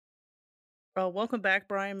Welcome back,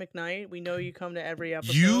 Brian McKnight. We know you come to every You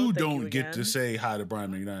episode. Thank you don't get to again. say hi to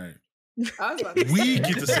Brian McKnight. I was about to We say.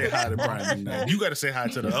 get to say hi to Brian McKnight. You got to say hi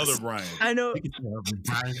to the other Brian. I know.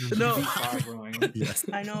 Brian. No. Brian. Yes.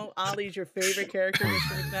 I know Ollie's your favorite character,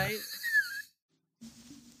 Mr.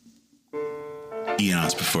 McKnight.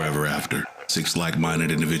 Eons before ever after, six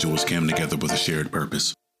like-minded individuals came together with a shared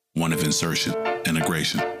purpose, one of insertion,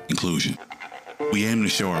 integration, inclusion. We aim to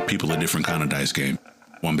show our people a different kind of dice game,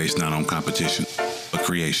 one based not on competition, but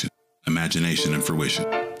creation, imagination, and fruition.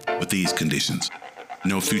 With these conditions,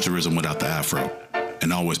 no futurism without the afro,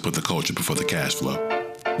 and always put the culture before the cash flow.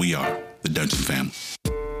 We are the Dungeon Family.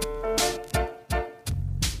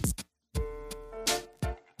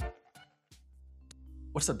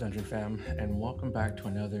 What's up, Dungeon Fam, and welcome back to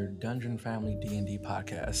another Dungeon Family D&D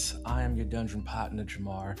podcast. I am your dungeon partner,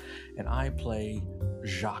 Jamar, and I play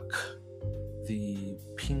Jacques, the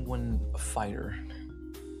penguin fighter.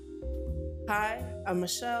 Hi, I'm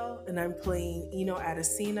Michelle, and I'm playing Eno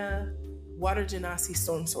Adesina, Water Genasi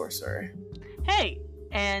Stone Sorcerer. Hey,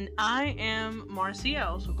 and I am Marcia,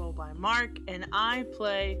 also go by Mark, and I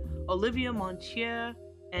play Olivia Montier,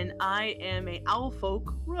 and I am a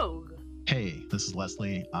Owlfolk rogue. Hey, this is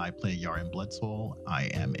Leslie. I play Yaren Bloodsoul. I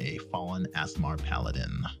am a fallen Asmar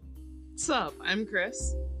paladin. What's up? I'm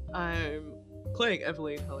Chris. I'm playing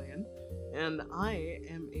Evelyn Hellion, and I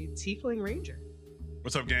am a Tiefling Ranger.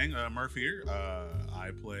 What's up, gang? Murph here.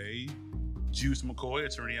 I play Juice McCoy,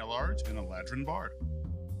 Attorney at Large, and Eladrin Bard.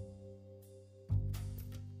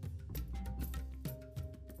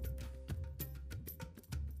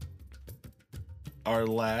 Our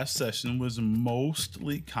last session was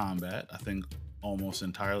mostly combat. I think almost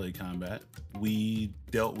entirely combat. We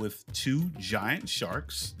dealt with two giant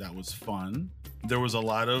sharks. That was fun. There was a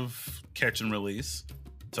lot of catch and release,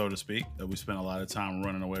 so to speak. We spent a lot of time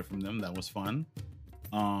running away from them. That was fun.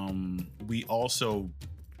 We also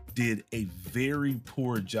did a very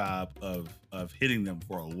poor job of hitting them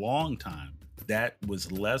for a long time. That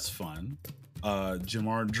was less fun.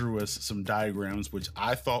 Jamar drew us some diagrams, which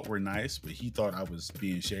I thought were nice, but he thought I was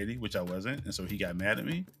being shady, which I wasn't. And so he got mad at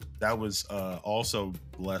me. That was also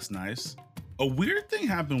less nice. A weird thing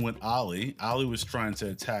happened with Ollie. Ollie was trying to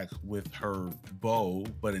attack with her bow,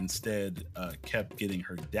 but instead kept getting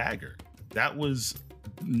her dagger. That was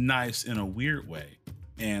nice in a weird way.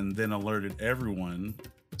 And then alerted everyone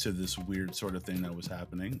to this weird sort of thing that was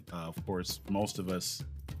happening. Of course, most of us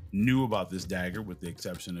knew about this dagger with the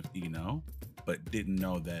exception of Eno, but didn't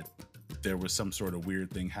know that there was some sort of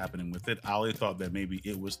weird thing happening with it. Ollie thought that maybe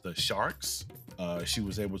it was the sharks. She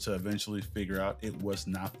was able to eventually figure out it was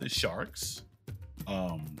not the sharks.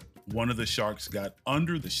 One of the sharks got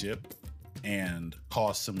under the ship and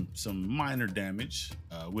caused some minor damage.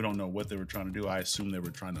 We don't know what they were trying to do. I assume they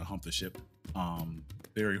were trying to hump the ship.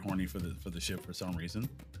 Very horny for the ship for some reason.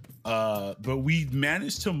 But we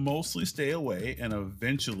managed to mostly stay away and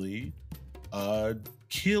eventually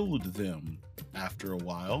killed them after a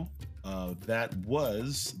while. That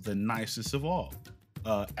was the nicest of all.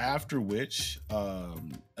 After which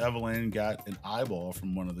Evelyn got an eyeball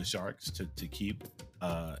from one of the sharks to keep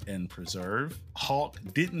and preserve. Hawk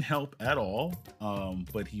didn't help at all,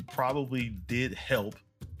 but he probably did help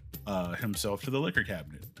himself to the liquor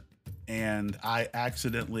cabinet. And I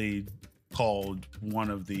accidentally called one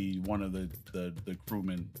of the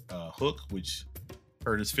crewmen Hook, which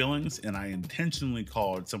hurt his feelings, and I intentionally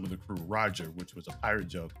called some of the crew Roger, which was a pirate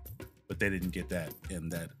joke, but they didn't get that,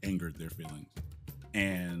 and that angered their feelings.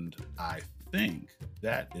 And I think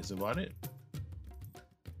that is about it.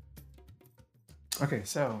 Okay,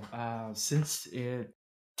 so since it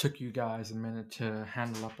took you guys a minute to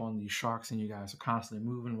handle up on these sharks and you guys are constantly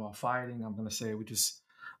moving while fighting, I'm going to say we just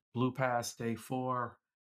blew past day 4.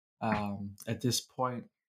 At this point,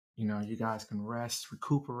 you guys can rest,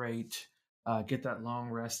 recuperate, get that long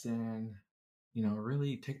rest in,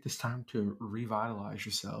 really take this time to revitalize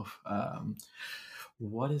yourself.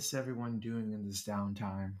 What is everyone doing in this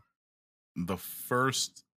downtime? The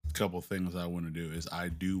first couple things I want to do is I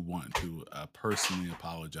do want to personally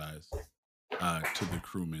apologize to the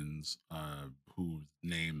crewmen's whose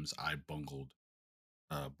names I bungled,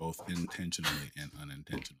 both intentionally and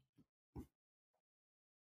unintentionally.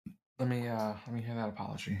 Let me hear that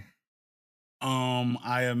apology.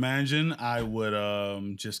 I imagine I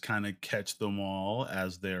would just kind of catch them all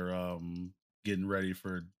as they're getting ready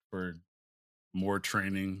for more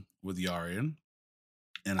training with Yarian.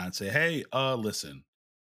 And I'd say, hey, listen,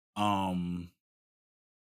 been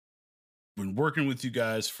working with you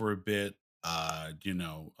guys for a bit.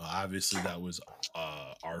 Obviously that was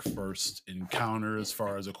our first encounter as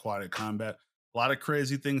far as aquatic combat. A lot of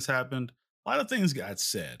crazy things happened. A lot of things got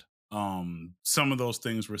said. Some of those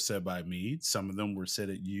things were said by me, some of them were said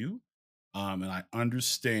at you. And I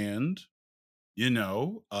understand,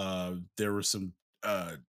 there were some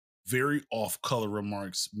very off color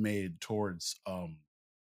remarks made towards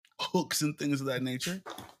hooks and things of that nature.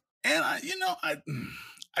 And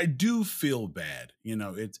I do feel bad.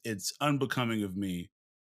 It's unbecoming of me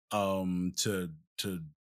to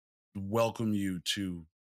welcome you to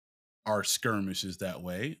our skirmishes that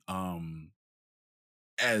way.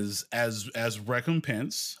 As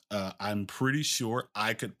recompense, I'm pretty sure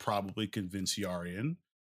I could probably convince Yarian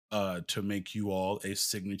to make you all a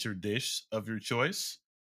signature dish of your choice,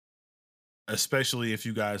 especially if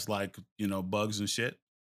you guys like bugs and shit.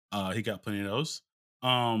 He got plenty of those.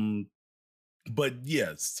 Um, but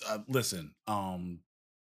yes, listen.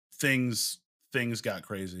 Things things got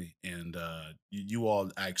crazy, and you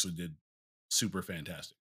all actually did super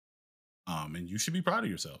fantastic. And you should be proud of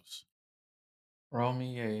yourselves. Roll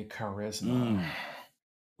me a charisma Mm.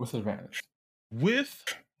 with advantage. With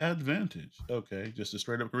advantage. Okay, just a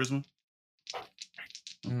straight up charisma.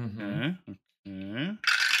 Mm-hmm. Okay.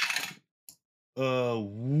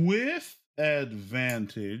 With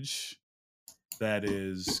advantage, that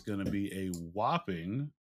is gonna be a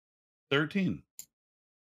whopping 13.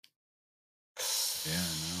 Yeah,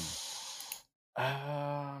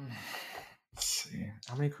 Let's see.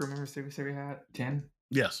 How many crew members did we say we had? 10?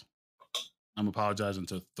 yes. I'm apologizing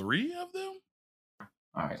to 3 of them.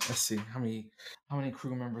 All right, let's see. How many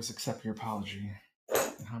crew members accept your apology?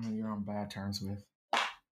 And how many you're on bad terms with?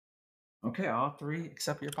 Okay, all 3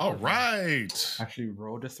 accept your All apology. right. Actually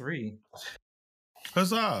rolled a 3.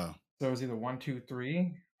 Huzzah. So it was either 1, 2,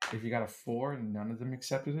 3. If you got a 4, none of them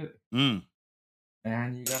accepted it. Mm.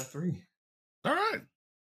 And you got a 3. All right.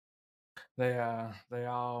 They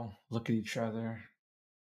all look at each other,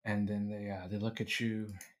 and then they look at you,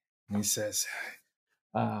 and he says,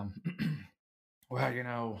 well,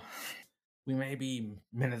 we may be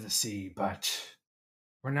men of the sea, but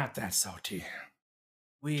we're not that salty.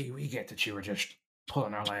 We get that you were just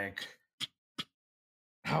pulling our leg.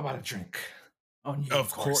 How about a drink? On you,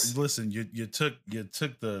 Of course. Listen, you took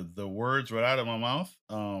the words right out of my mouth.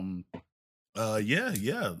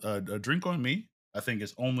 A drink on me. I think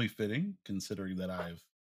it's only fitting, considering that I've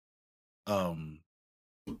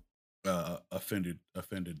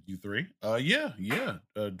offended you 3.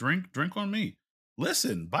 Drink on me.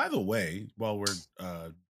 Listen, by the way, while we're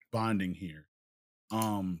bonding here,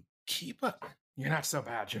 keep up. You're not so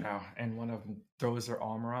bad, and one of them throws their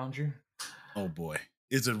arm around you. Oh boy,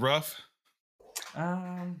 is it rough?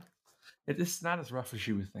 It's not as rough as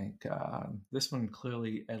you would think. This one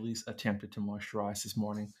clearly at least attempted to moisturize this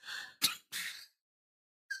morning.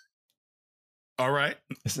 All right.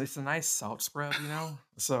 It's a nice salt scrub,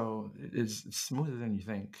 so it's smoother than you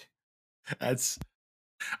think. I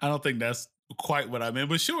don't think that's quite what I meant,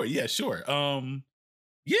 but sure. Yeah, sure.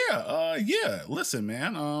 Yeah. Listen,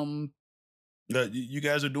 man. You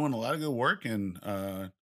guys are doing a lot of good work, and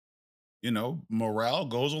morale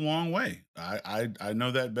goes a long way. I know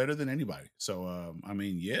that better than anybody. So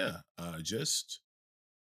just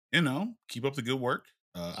keep up the good work.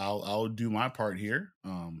 I'll do my part here.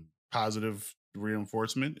 Positive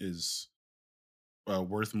reinforcement is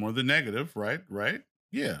worth more than negative, right?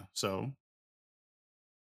 Yeah. So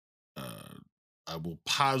I will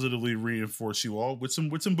positively reinforce you all with some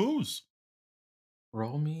booze.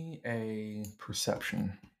 Roll me a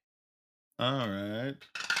perception. All right.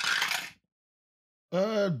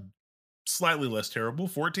 Slightly less terrible,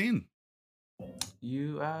 14.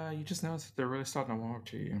 You just notice that they're really starting to warm up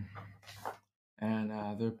to you, and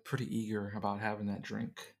they're pretty eager about having that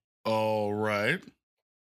drink. All right.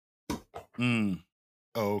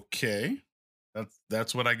 Okay.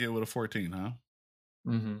 That's what I get with a 14, huh?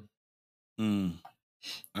 Mm-hmm.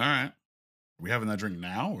 All right. Are we having that drink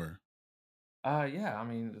now, or? Yeah. I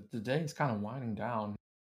mean, the day is kind of winding down.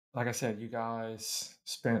 Like I said, you guys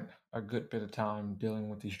spent a good bit of time dealing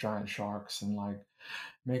with these giant sharks and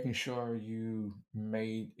making sure you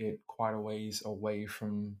made it quite a ways away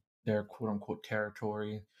from their quote unquote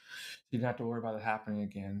territory. You didn't have to worry about it happening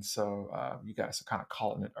again. So you guys are kind of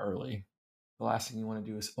calling it early. The last thing you want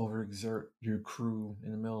to do is overexert your crew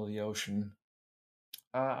in the middle of the ocean.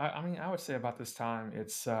 I would say about this time,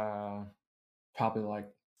 it's probably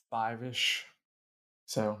 5-ish.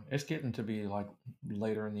 So it's getting to be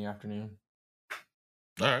later in the afternoon.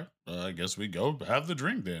 All right. I guess we go have the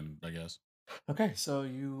drink then, I guess. Okay, so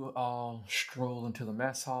you all stroll into the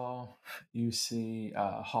mess hall. You see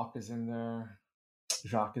Hawk is in there.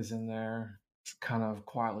 Jacques is in there, kind of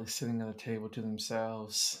quietly sitting at a table to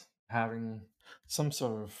themselves, having some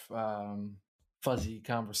sort of fuzzy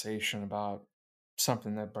conversation about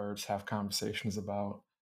something that birds have conversations about.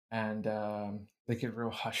 And they get real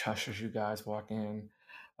hush hush as you guys walk in.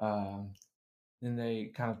 Um, then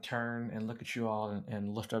they kind of turn and look at you all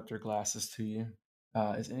and lift up their glasses to you.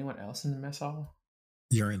 Is anyone else in the mess hall?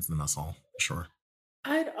 You're in the mess hall, sure.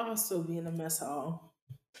 I'd also be in a mess hall.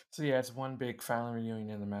 So yeah, it's one big family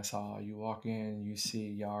reunion in the mess hall. You walk in, you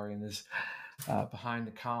see Yari and this behind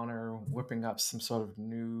the counter whipping up some sort of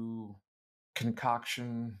new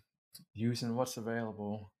concoction using what's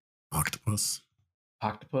available. Octopus.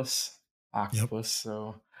 Octopus.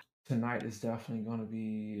 So tonight is definitely going to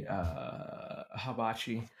be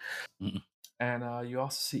hibachi. Mm. And you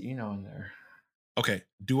also see Eno in there. Okay.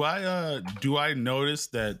 Do I notice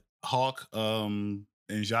that Hawk and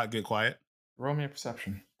Jacques get quiet? Roll me a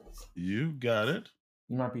perception. You got it.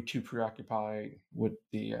 You might be too preoccupied with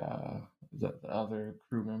the other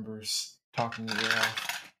crew members talking to you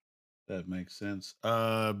off. That makes sense.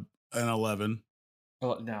 An 11.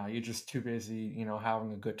 Well, no, you're just too busy,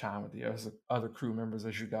 having a good time with the other crew members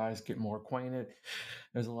as you guys get more acquainted.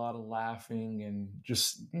 There's a lot of laughing and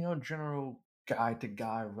just, general guy to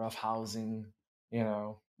guy roughhousing.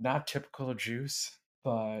 Not typical of Juice,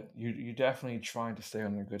 but you're definitely trying to stay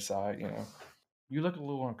on the good side. You look a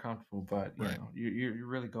little uncomfortable, but Right. you're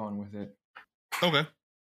really going with it. Okay.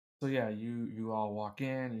 So yeah, you all walk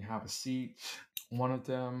in, you have a seat. One of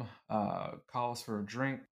them calls for a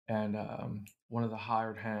drink, and one of the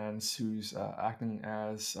hired hands who's acting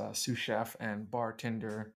as sous chef and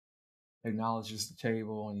bartender acknowledges the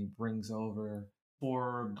table, and he brings over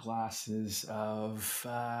 4 glasses of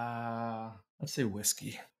let's say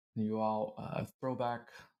whiskey. And you all throw back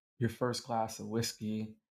your first glass of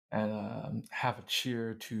whiskey and have a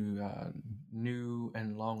cheer to new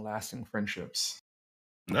and long-lasting friendships.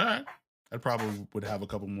 All right. I probably would have a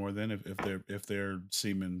couple more then if they're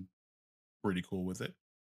seeming pretty cool with it.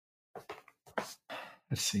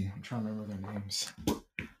 Let's see. I'm trying to remember their names.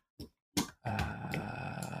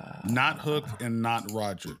 Not Hook and not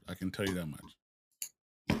Roger. I can tell you that much.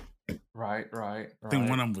 Right. I think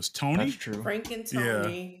one of them was Tony. That's true. Frank and Tony.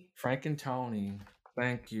 Yeah. Frank and Tony.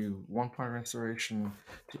 Thank you. 1 point of inspiration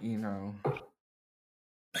to Eno.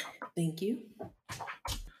 Thank you.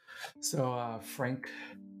 So Frank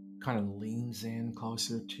kind of leans in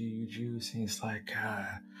closer to you, Juice, and he's like,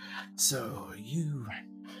 so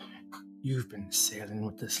you've been sailing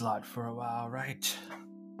with this lot for a while, right?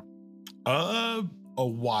 A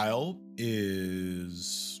while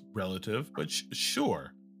is relative, but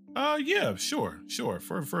sure. Yeah, sure,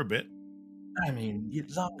 for a bit. I mean,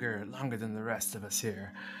 longer than the rest of us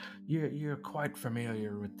here. You're quite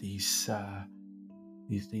familiar with these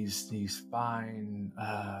fine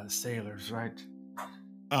sailors, right?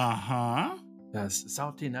 Uh-huh.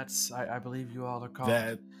 Salty nuts, I believe you all are called.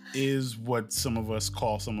 That is what some of us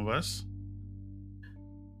call some of us.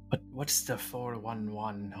 But what's the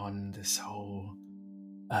 411 on this whole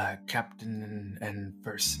captain and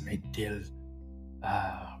first mate deal?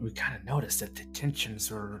 We kind of noticed that the tensions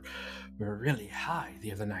were really high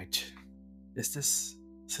the other night. Is this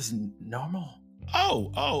normal?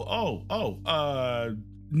 No.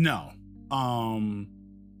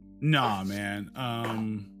 Nah, man.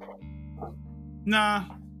 Nah,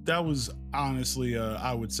 that was honestly,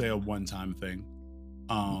 I would say a one-time thing.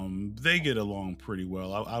 They get along pretty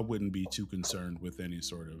well. I wouldn't be too concerned with any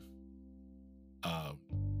sort of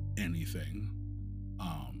anything.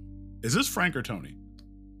 Is this Frank or Tony?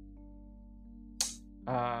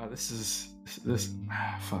 Fuck.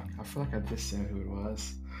 I feel like I just said who it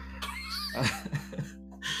was.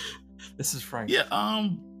 This is Frank. Yeah.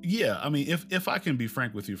 Yeah. I mean, if I can be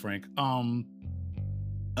frank with you, Frank.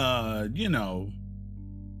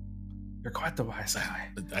 You're quite the wise guy.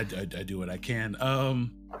 I do what I can.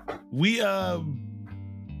 We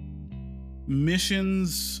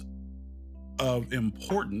missions of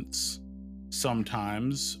importance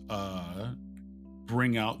sometimes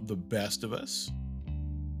bring out the best of us.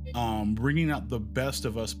 Bringing out the best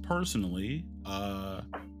of us personally,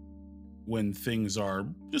 when things are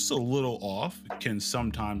just a little off, can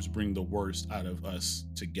sometimes bring the worst out of us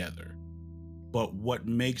together. But what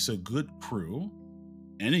makes a good crew,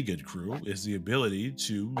 any good crew, is the ability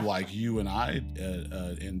to, like you and I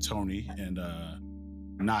and Tony and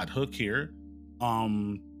Not Hook here,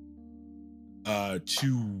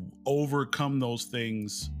 to overcome those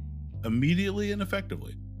things immediately and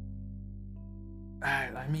effectively.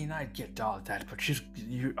 I mean, I get all of that, but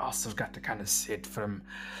you also got to kind of see it from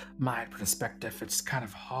my perspective. It's kind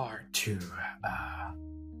of hard to,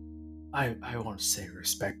 I won't say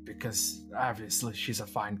respect, because obviously she's a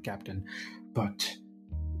fine captain, but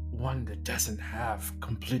one that doesn't have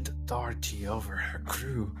complete authority over her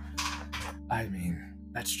crew. I mean,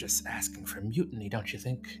 that's just asking for mutiny, don't you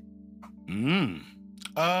think?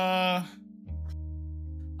 Uh,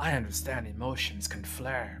 I understand emotions can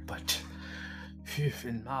flare, but phew,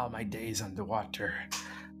 in all my days underwater,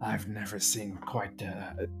 I've never seen quite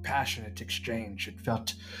a passionate exchange. It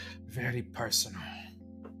felt very personal.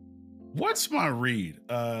 what's my read?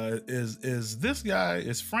 Is this guy,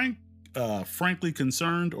 is Frank frankly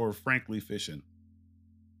concerned or frankly fishing?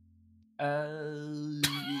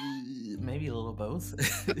 Maybe a little both.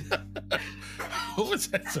 What was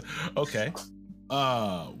that? Okay.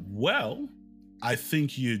 Well, I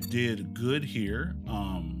think you did good here.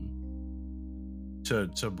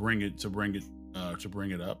 To bring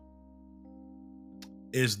it up.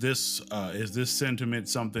 Is this sentiment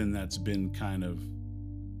something that's been kind of?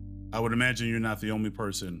 I would imagine you're not the only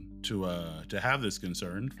person to have this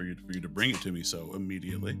concern for you to bring it to me so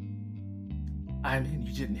immediately. I mean,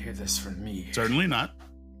 you didn't hear this from me. Certainly not.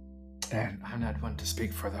 And I'm not one to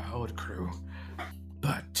speak for the whole crew.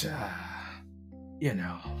 But, you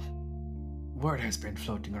know, word has been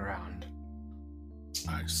floating around.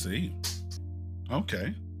 I see.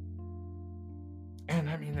 Okay. And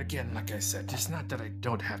I mean, again, like I said, it's not that I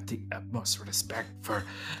don't have the utmost respect for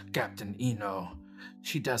Captain Eno.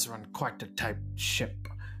 She does run quite the type ship.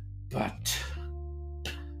 But,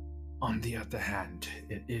 on the other hand,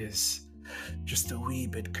 it is just a wee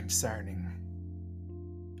bit concerning.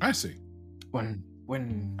 I see. When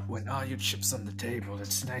all your chips on the table,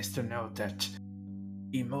 it's nice to know that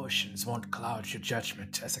emotions won't cloud your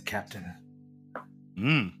judgment as a captain.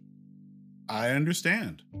 I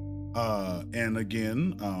understand. And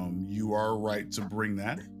again, you are right to bring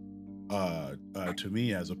that to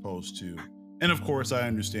me as opposed to, and of course I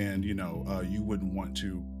understand, you wouldn't want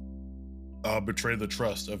to betray the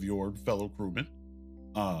trust of your fellow crewmen,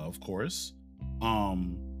 of course.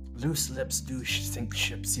 Loose lips do sink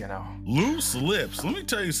ships, Loose lips. Let me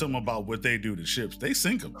tell you something about what they do to ships. They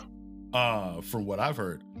sink them, from what I've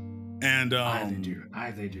heard. And they do.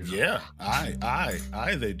 They do. Yeah,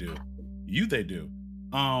 they do. They do.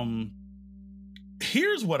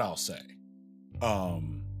 Here's what I'll say.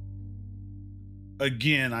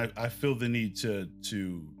 Again, I feel the need to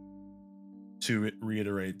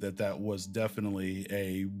reiterate that was definitely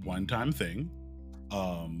a one-time thing.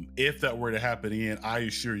 If that were to happen again, I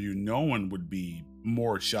assure you no one would be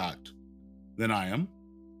more shocked than I am.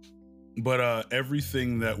 But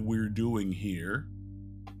everything that we're doing here,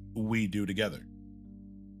 we do together.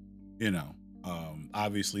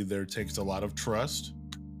 Obviously there takes a lot of trust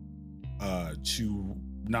to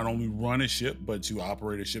not only run a ship, but to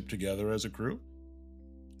operate a ship together as a crew.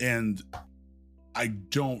 And I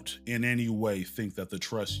don't in any way think that the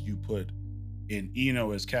trust you put in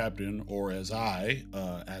Eno as captain or as I,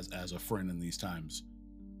 as a friend in these times,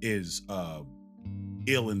 is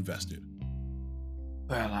ill invested.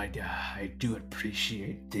 Well, I do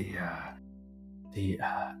appreciate the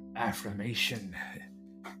affirmation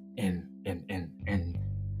in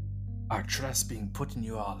our trust being put in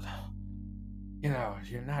you all.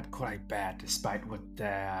 You're not quite bad, despite what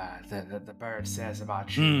the bird says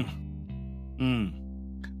about you.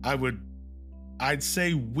 I'd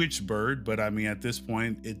say which bird, but I mean, at this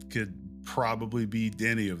point, it could probably be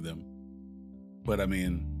any of them. But I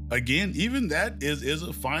mean, again, even that is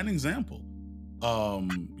a fine example. We're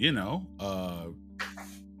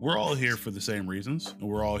all here for the same reasons. And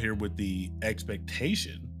we're all here with the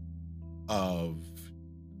expectation of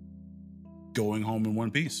going home in one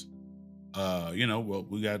piece. Well,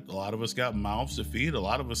 we got a lot of us got mouths to feed, a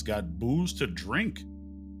lot of us got booze to drink.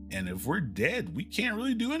 And if we're dead, we can't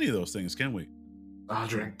really do any of those things, can we? I'll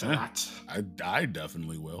drink that. I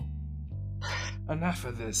definitely will. Enough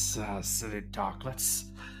of this silly talk. Let's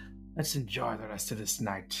enjoy the rest of this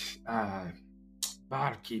night.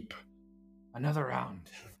 Barkeep, another round.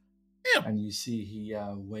 Yeah. And you see he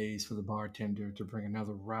waits for the bartender to bring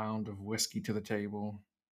another round of whiskey to the table.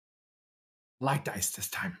 Light ice this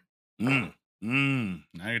time. Now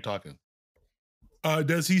you're talking.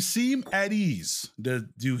 Does he seem at ease?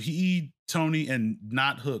 Do he, Tony, and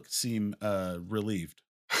not Hook seem relieved?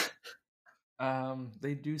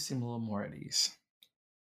 They do seem a little more at ease.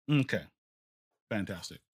 Okay.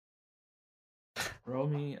 Fantastic. Roll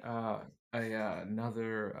me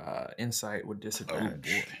another insight with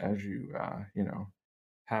disadvantage as you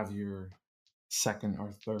have your second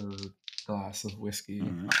or third glass of whiskey.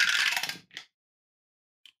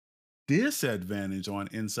 Disadvantage on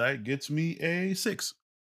insight gets me a 6.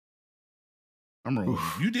 I'm rolling.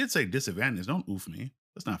 Oof. You did say disadvantage. Don't oof me.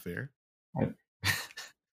 That's not fair.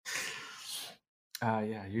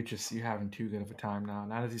 Yeah, you're having too good of a time now.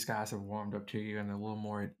 Now that these guys have warmed up to you and a little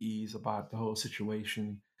more at ease about the whole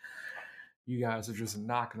situation, you guys are just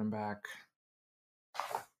knocking them back.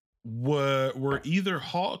 Were either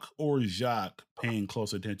Hawk or Jacques paying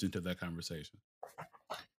close attention to that conversation?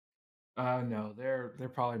 No,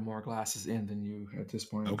 they're probably more glasses in than you at this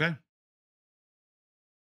point. Okay.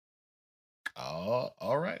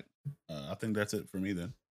 All right. I think that's it for me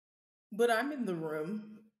then. But I'm in the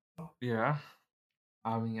room. Yeah.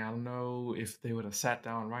 I mean, I don't know if they would have sat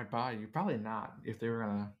down right by you. Probably not. If they were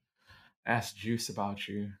gonna ask Juice about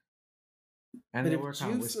you, and But they if were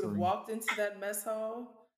kind of Juice would have whispering. walked into that mess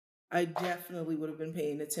hall, I definitely would have been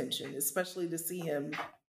paying attention, especially to see him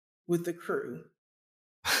with the crew.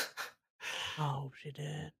 Oh, she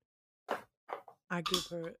did. I give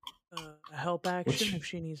her a help action if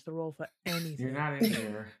she needs to roll for anything. You're not in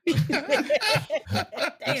there.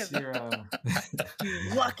 Damn. What's your,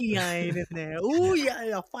 You're lucky I ain't in there. Ooh,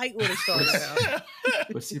 yeah, a fight would have started out.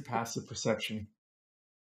 what's your passive perception?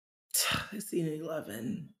 I see an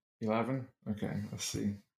 11. 11? Okay, let's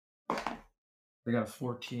see. They got a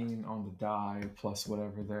 14 on the die plus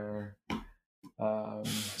whatever their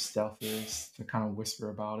stealth is to kind of whisper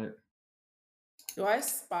about it. Do I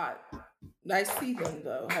spot? I see them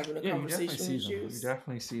though, having a Yeah, you conversation definitely with see them. You Juice.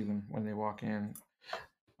 definitely see them when they walk in.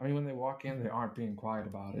 I mean, when they walk in, they aren't being quiet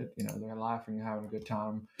about it. You know, they're laughing and having a good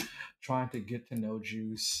time, trying to get to know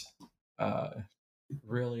Juice.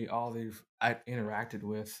 Really, all they've interacted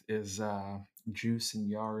with is Juice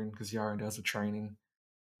and Yaren, because Yaren does the training,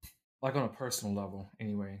 like on a personal level,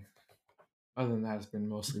 anyway. Other than that, it's been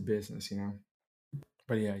mostly business, you know.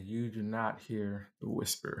 But yeah, you do not hear the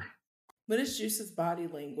whisper. What is Juice's body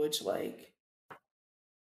language like?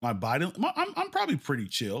 I'm probably pretty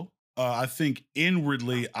chill. I think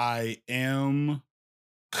inwardly I am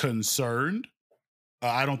concerned.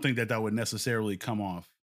 I don't think that would necessarily come off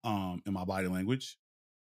in my body language.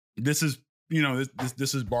 This is,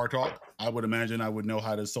 this is bar talk. I would imagine I would know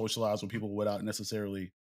how to socialize with people without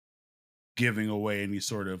necessarily giving away any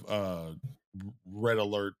sort of red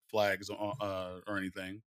alert flags or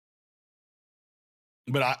anything.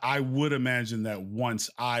 But I would imagine that once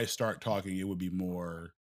I start talking, it would be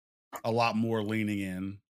a lot more leaning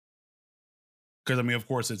in. Because, I mean, of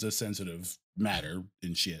course, it's a sensitive matter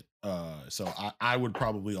and shit. So I would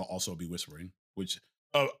probably also be whispering, which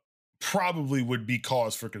probably would be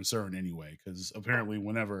cause for concern anyway. Because apparently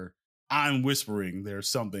whenever I'm whispering, there's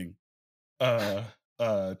something to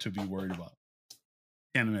be worried about.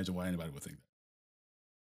 Can't imagine why anybody would think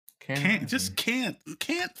that.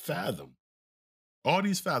 Can't fathom. All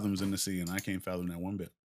these fathoms in the sea, and I can't fathom that one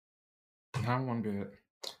bit. Not one bit.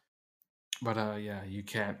 But yeah, you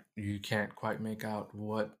can't quite make out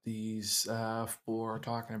what these four are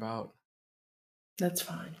talking about. That's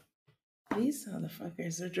fine. These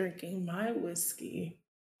motherfuckers are drinking my whiskey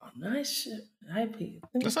on my ship. I pay.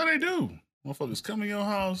 That's how they do. Motherfuckers come in your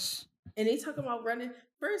house. And they talking about running.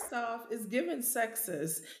 First off, it's given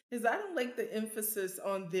sexist because I don't like the emphasis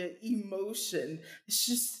on the emotion. It's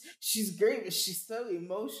just, she's great, but she's so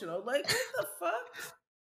emotional. Like, what the fuck?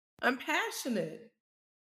 I'm passionate.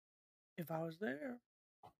 If I was there,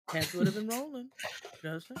 heads would have been rolling.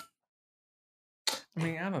 Does it? I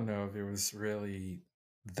mean, I don't know if it was really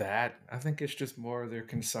that. I think it's just more their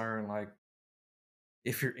concern, like,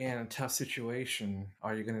 if you're in a tough situation,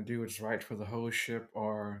 are you going to do what's right for the whole ship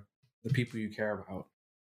or the people you care about?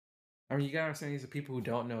 I mean, you gotta understand these are people who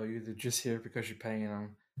don't know you. They're just here because you're paying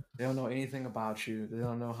them. They don't know anything about you. They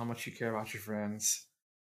don't know how much you care about your friends.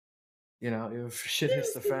 You know, if shit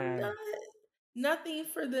hits the fan. Nothing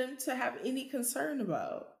for them to have any concern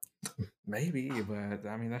about. Maybe, but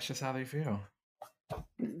I mean, that's just how they feel.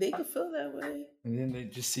 They could feel that way. And then they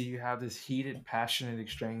just see you have this heated, passionate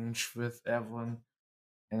exchange with Evelyn.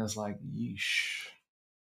 And it's like, yeesh.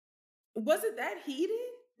 Was it that heated?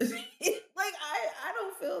 Like, I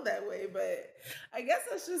don't feel that way, but I guess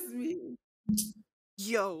that's just me.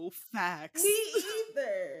 Yo, facts. Me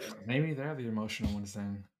either. Maybe they're the emotional ones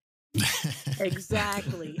then.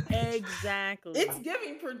 Exactly. It's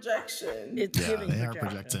giving projection. It's giving they are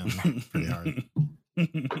projecting pretty hard.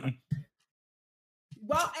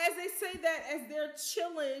 Well, as they say that, as they're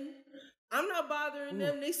chilling, I'm not bothering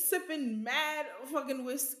them. They sipping mad fucking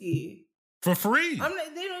whiskey. For free.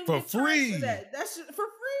 They don't for get charged free. for that. That's just for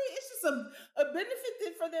free. It's just a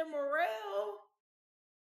benefit for their morale.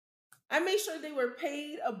 I made sure they were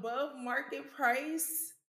paid above market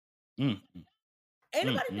price. Ain't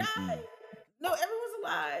nobody died. No, everyone's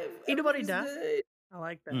alive. Ain't nobody Everybody's died? good. I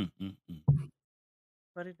like that.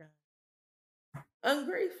 Nobody died.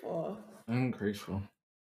 Ungrateful.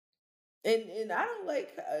 And I don't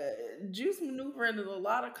like Juice maneuvering in a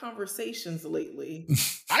lot of conversations lately.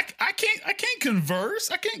 I can't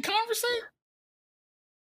converse. I can't conversate.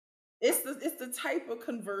 It's the type of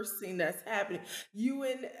conversing that's happening. You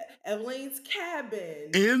in Elaine's cabin.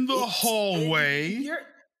 In the hallway. You're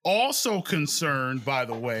also concerned, by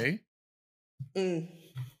the way.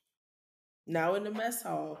 Now in the mess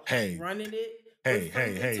hall. Hey. Running it. Hey,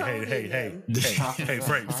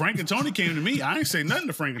 Frank and Tony came to me. I ain't say nothing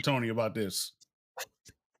to Frank and Tony about this.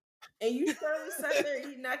 And you surely sat there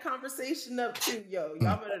eating that conversation up too. Yo,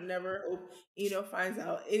 y'all better never hope Eno finds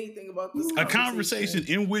out anything about this conversation. A conversation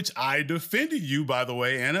in which I defended you, by the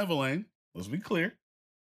way, and Evelyn. Let's be clear.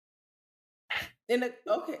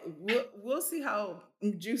 Okay, we'll see how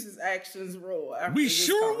Juice's actions roll after we this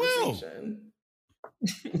sure will.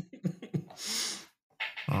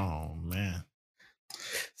 Oh man.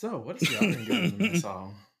 So what is the other doing in this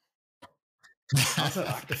song? How's that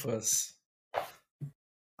octopus?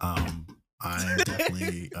 I'm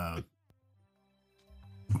definitely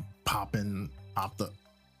popping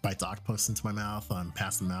bites octopus into my mouth. I'm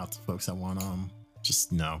passing them out to folks that want them.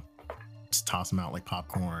 Just toss them out like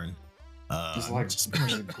popcorn. Just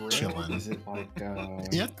chilling. Is it like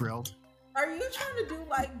yeah, grilled. Are you trying to do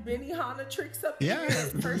like Benihana tricks up here? Yeah,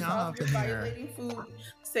 first off, you're violating food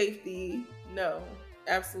safety. No,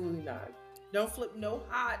 absolutely not. Don't flip no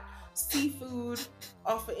hot seafood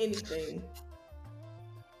off of anything.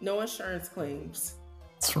 No insurance claims.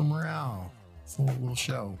 It's for morale. It's a little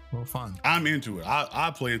show, a little fun. I'm into it.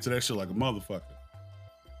 I play into that shit like a motherfucker.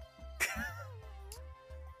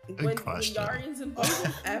 When Yarian's involved,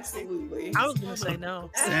 absolutely. I was gonna say no.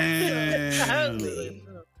 Absolutely.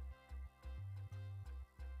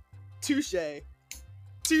 Touche.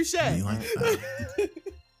 You like that?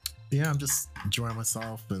 Yeah, I'm just enjoying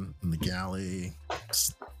myself in the galley,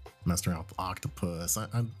 just messing around with the octopus.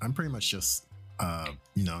 I'm pretty much just now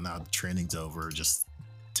the training's over, just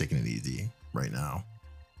taking it easy right now.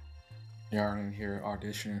 Yarian here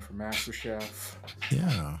auditioning for MasterChef.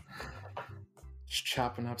 Yeah. Just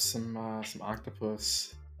chopping up some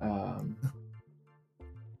octopus.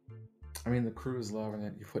 I mean, the crew is loving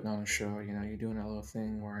it. You're putting on a show. You're doing that little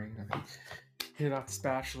thing where you hit it off the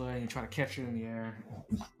spatula and you try to catch it in the air.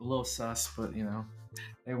 A little sus, but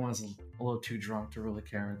everyone's a little too drunk to really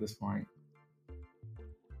care at this point.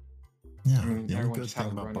 Yeah, the only good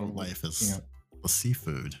thing about boat life is the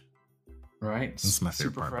seafood. Right? That's my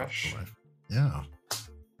favorite Super part fresh. about boat life. Yeah.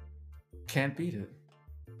 Can't beat it.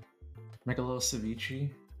 Make a little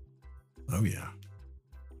ceviche. Oh yeah.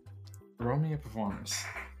 Roll me a performance.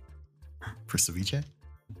 For ceviche?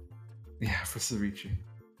 Yeah, for ceviche.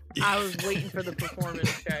 I was waiting for the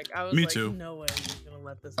performance check. I was Me like, too. no way he's gonna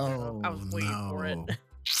let this go. I was waiting for it.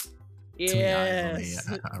 Yes.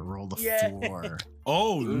 I rolled a 4.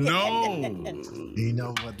 Oh no. You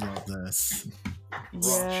know what love this.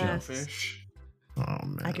 Yes. Shellfish. Oh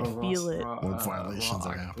man. I can feel it. What violations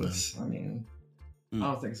are happening? I mean, I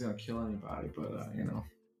don't think it's gonna kill anybody, but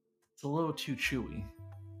it's a little too chewy.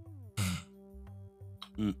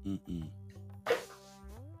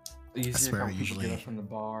 Easier come usually get up from the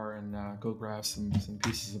bar and go grab some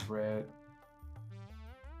pieces of bread.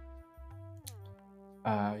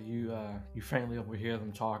 You faintly overhear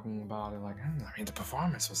them talking about it, like, I mean, the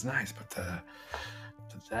performance was nice, but the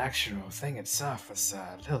actual thing itself was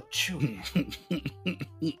a little chewy.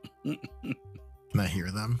 Can I hear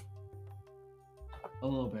them? A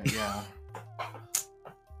little bit, yeah.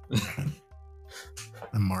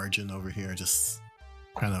 The margin over here just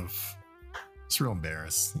real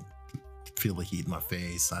embarrassed. Feel the heat in my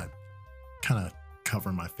face. I kind of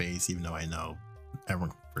cover my face, even though I know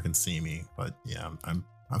everyone freaking see me. But yeah, I'm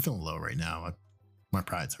feeling low right now. My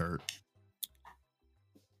pride's hurt.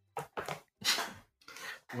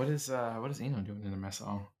 What is Eno doing in the mess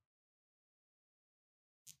hall?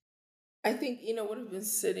 I think Eno would have been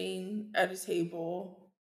sitting at a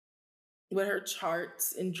table with her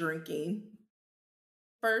charts and drinking.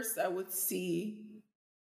 First, I would see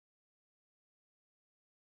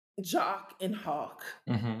Jock and Hawk.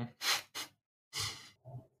 Mm-hmm.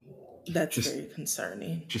 That's very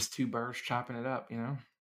concerning. Just two birds chopping it up,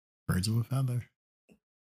 Birds of a feather.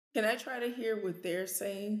 Can I try to hear what they're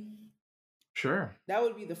saying? Sure. That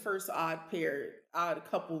would be the first odd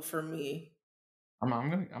couple for me. I'm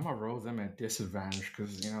gonna roll them at disadvantage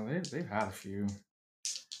because they've had a few.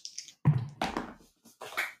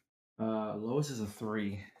 Lowest is a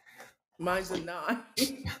 3. Mine's a 9.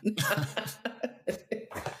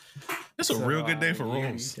 It's a real good day for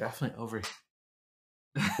rolls. Definitely over.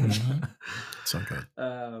 So good.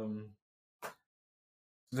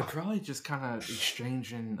 They're probably just kind of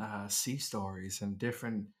exchanging sea stories and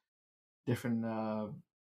different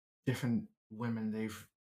women they've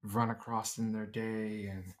run across in their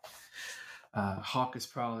day, and Hawk is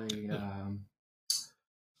probably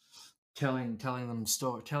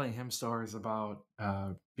telling him stories about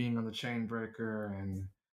being on the chain breaker, and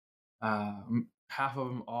half of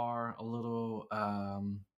them are a little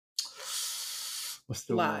what's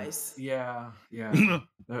the lies. word? Yeah.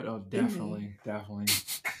 Oh, definitely.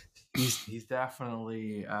 He's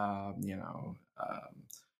definitely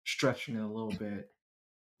stretching it a little bit.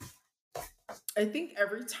 I think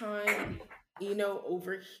every time Eno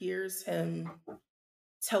overhears him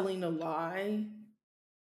telling a lie,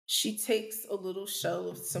 she takes a little shell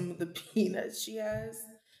of some of the peanuts she has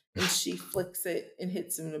and she flicks it and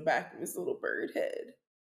hits him in the back of his little bird head.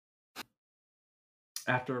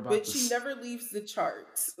 But she never leaves the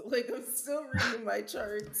charts. Like, I'm still reading my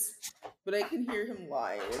charts, but I can hear him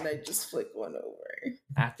lying, and I just flick one over.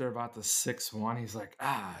 After about the 6th one, he's like,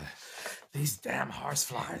 these damn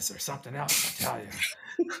horseflies or something else, I tell you.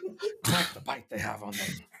 I like the bite they have on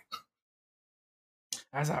them.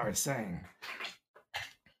 As I was saying,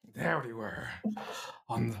 there we were,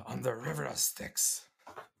 on the river of Styx.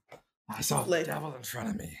 I saw the devil in front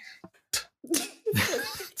of me.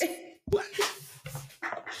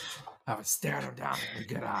 I was staring him down in a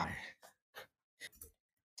good eye.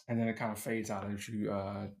 And then it kind of fades out as you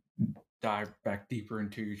dive back deeper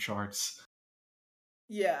into your charts.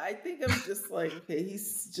 Yeah, I think I'm just like, okay,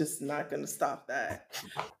 he's just not going to stop that.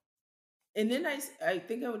 And then I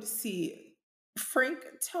think I would see Frank,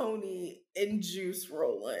 Tony, and Juice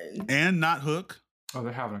rolling. And not Hook. Oh,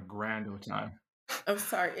 they're having a grand old time. I'm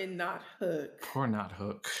sorry, and not Hook. Or not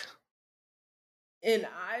Hook. And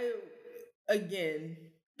I, again,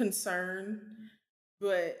 concerned,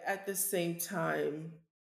 but at the same time,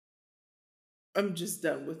 I'm just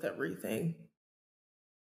done with everything.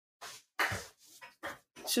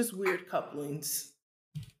 It's just weird couplings.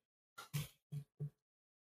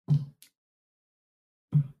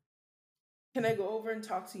 Can I go over and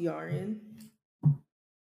talk to Yarian?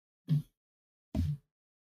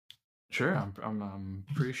 Sure, I'm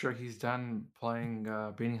pretty sure he's done playing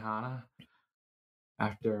Benihana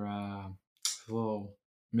after a little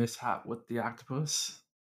mishap with the octopus.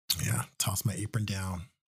 Yeah, toss my apron down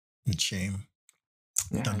in shame.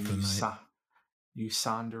 Yeah, done for the night. You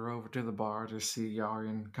saunter over to the bar to see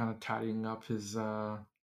Yarian kind of tidying up his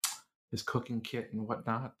cooking kit and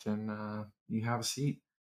whatnot, and you have a seat.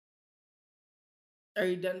 Are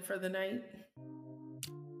you done for the night?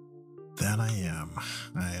 That I am.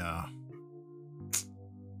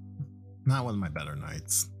 Not one of my better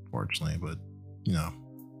nights, fortunately, but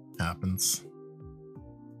happens.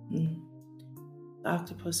 The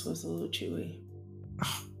octopus was a little chewy.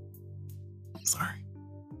 Sorry.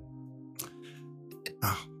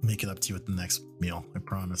 I'll make it up to you at the next meal, I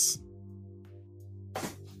promise.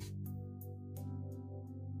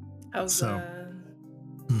 How's and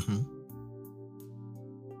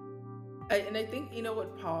I think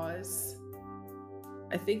would pause.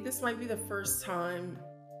 I think this might be the first time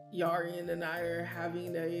Yarian and I are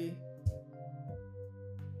having a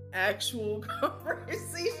actual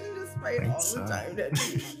conversation, despite all the time that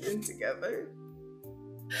we've been together.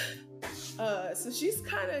 So she's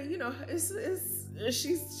kind of,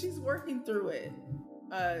 she's working through it.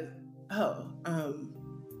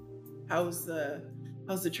 How's the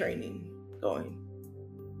training going?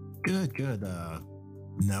 Good.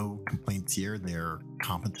 No complaints here. They're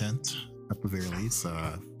competent at the very least.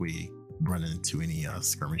 If we run into any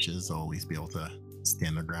skirmishes, they'll at least be able to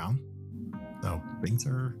stand their ground. So things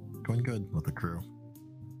are going good with the crew.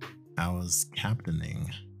 How's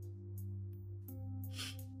captaining?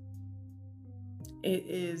 It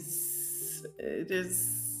is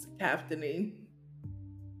captaining.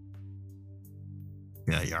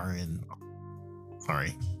 Yeah, Yarian,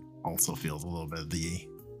 also feels a little bit of the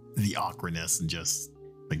awkwardness, and just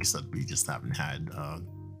like you said, we just haven't had a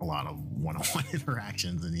lot of one-on-one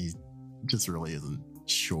interactions, and he just really isn't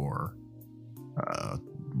sure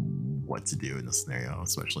what to do in this scenario,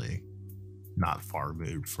 especially not far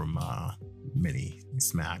removed from mini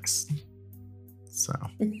smacks. So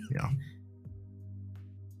yeah.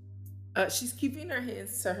 She's keeping her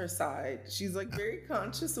hands to her side. She's like very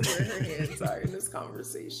conscious of where her hands are in this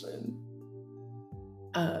conversation.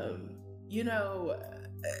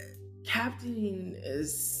 Captaining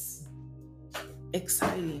is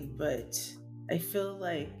exciting, but I feel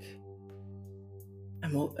like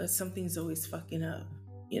something's always fucking up,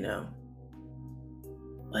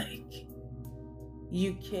 Like,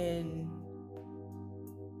 you can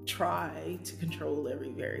try to control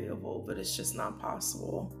every variable, but it's just not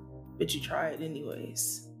possible. But you try it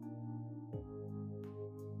anyways.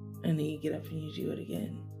 And then you get up and you do it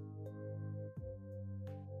again.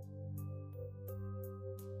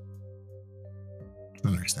 I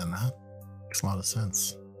understand that. Makes a lot of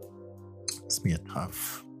sense. This be a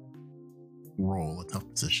tough role, a tough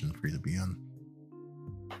position for you to be in.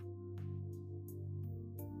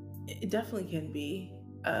 It definitely can be.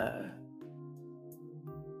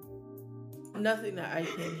 Nothing that I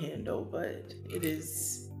can handle, but it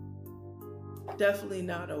is definitely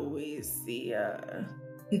not always the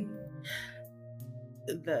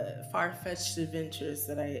the far-fetched adventures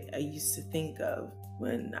that I used to think of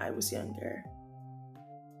when I was younger.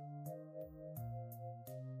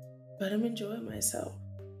 But I'm enjoying myself.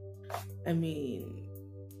 I mean,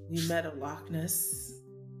 we met a Loch Ness.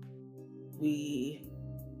 We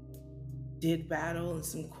did battle and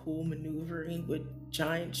some cool maneuvering with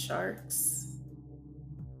giant sharks.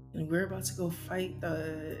 And we're about to go fight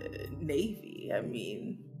the Navy. I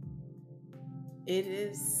mean, it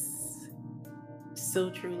is still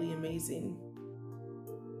truly amazing.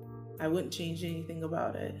 I wouldn't change anything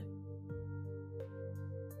about it.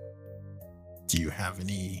 Do you have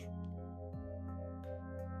any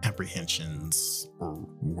apprehensions or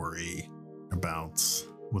worry about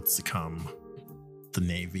what's to come, the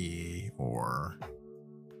Navy, or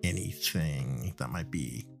anything that might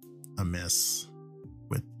be amiss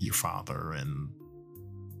with your father and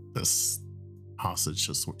this hostage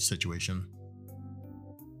situation?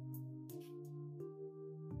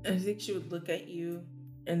 I think she would look at you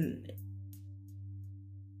and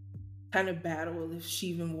kind of battle if she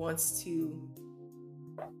even wants to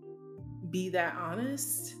be that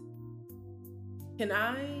honest. Can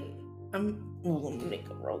I'm gonna make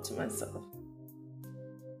a roll to myself.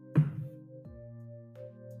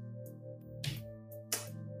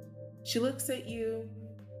 She looks at you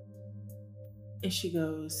and she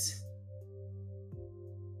goes,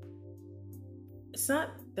 it's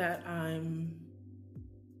not that I'm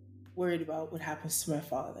worried about what happens to my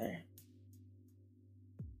father.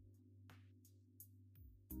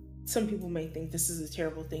 Some people may think this is a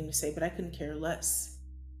terrible thing to say, but I couldn't care less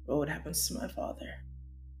about what happens to my father.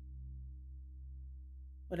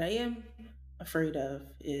 What I am afraid of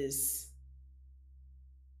is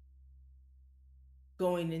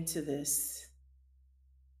going into this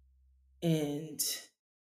and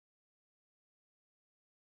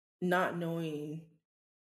not knowing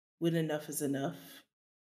when enough is enough.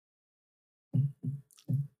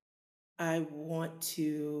 I want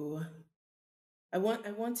to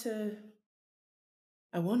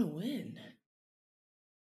win.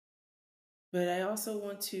 But I also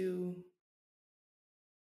want to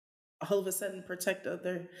all of a sudden protect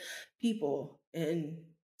other people. And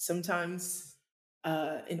sometimes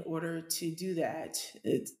in order to do that,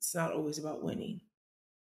 it's not always about winning.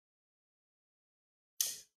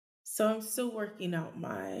 So I'm still working out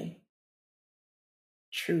my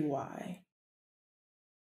true why.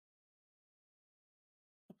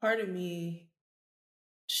 A part of me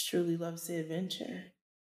just truly loves the adventure.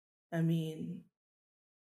 I mean,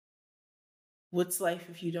 what's life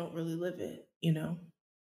if you don't really live it, you know?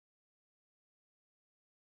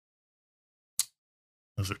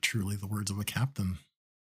 Those are truly the words of a captain.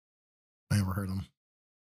 I ever heard them.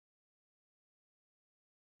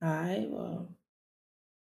 Well,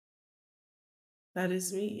 that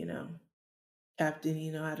is me, you know. Captain,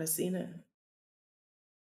 you know how to sing it.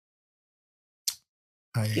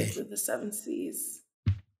 Gift of the seven seas.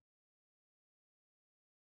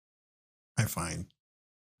 I find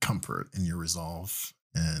comfort in your resolve,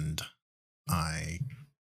 and I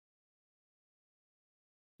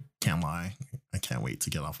can't lie. I can't wait to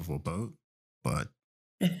get off of a boat, but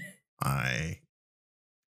I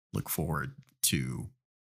look forward to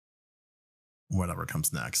whatever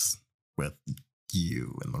comes next with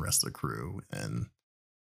you and the rest of the crew and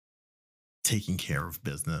taking care of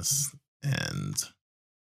business and,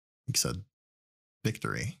 like I said,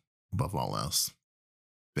 victory above all else.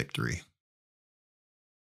 Victory.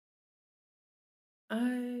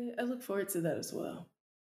 I look forward to that as well.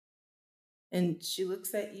 And she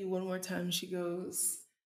looks at you one more time and she goes,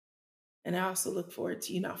 and I also look forward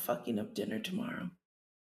to you not fucking up dinner tomorrow.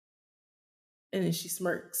 And then she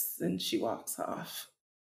smirks and she walks off.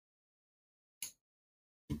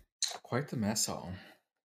 Quite the mess hall.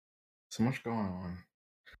 So much going on.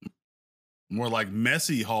 More like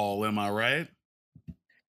messy hall, am I right?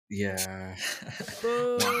 Yeah.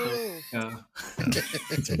 Boo.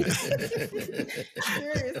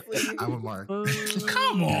 Seriously. I'm a mark.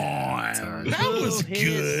 Come on. Sorry. That was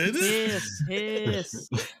good. Hiss.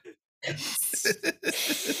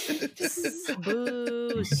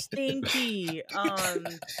 Boo, stinky. I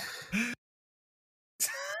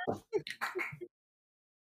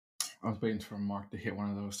was waiting for Mark to hit one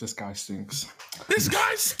of those. This guy stinks. This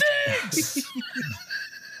guy stinks.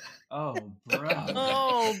 Oh, brother.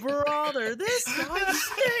 Oh, brother, this guy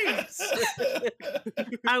stinks.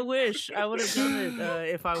 I wish I would have done it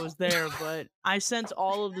if I was there, but I sense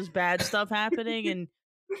all of this bad stuff happening, and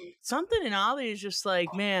something in Ollie is just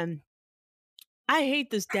like, man, I hate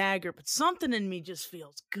this dagger, but something in me just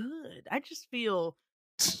feels good. I just feel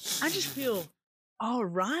all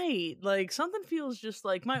right. Like something feels just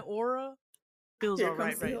like my aura feels Here all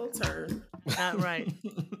comes right. the heel turn. Right.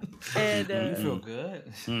 And you feel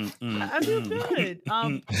good. I feel good.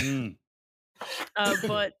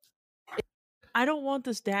 But I don't want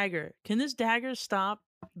this dagger. Can this dagger stop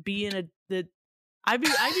being I'd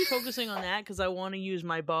be focusing on that because I want to use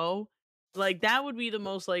my bow. Like that would be the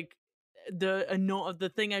most like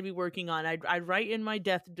the thing I'd be working on. I'd write in my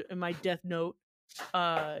death note.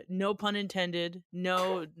 No pun intended.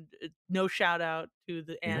 No shout out to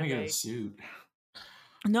the You're anime. gonna get a suit.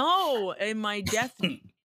 No,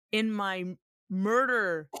 in my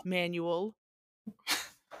murder manual.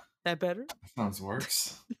 That better? Sounds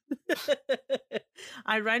worse.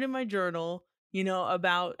 I write in my journal,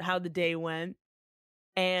 about how the day went,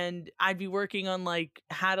 and I'd be working on like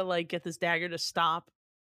how to like get this dagger to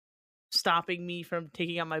stopping me from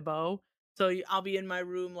taking out my bow. So I'll be in my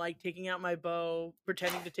room like taking out my bow,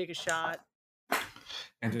 pretending to take a shot.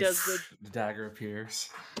 And the dagger appears.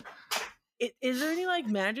 Is there any like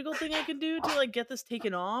magical thing I can do to like get this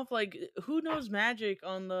taken off? Like who knows magic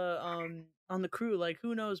on the crew? Like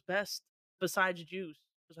who knows best besides Juice?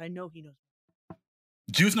 Because I know he knows.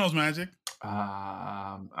 Juice knows magic.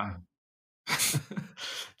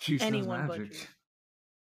 Juice Anyone knows but magic. Juice.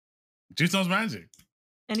 Juice knows magic.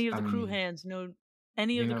 Any of the crew hands know.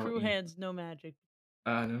 Any of the crew hands know magic.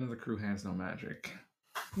 None of the crew hands know magic.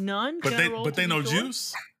 None. But they know sure?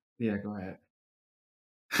 Juice. Yeah, go ahead.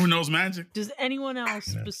 Who knows magic? Does anyone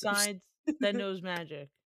else besides that knows magic?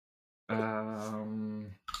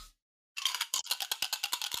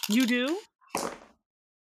 You do?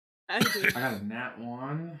 I do. I got a nat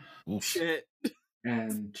 1. Oof. Shit.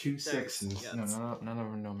 And 2 6s. Yes. No, none of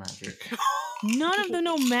them know magic. None of them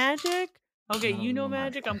know magic? Okay, None you of know them know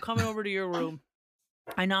magic? magic. I'm coming over to your room.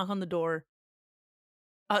 I knock on the door.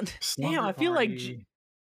 Damn, Slumber I feel like... party.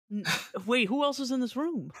 Wait, who else is in this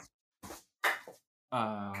room?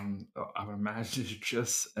 I would imagine it's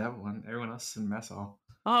just Evelyn. Everyone else is in mess hall.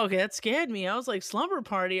 Oh, okay, that scared me. I was like, slumber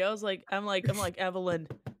party. I'm like, Evelyn,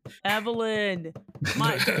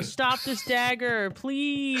 stop this dagger,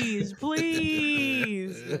 please.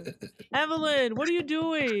 Evelyn, what are you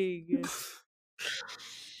doing?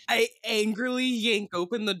 I angrily yank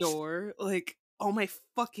open the door, like, oh my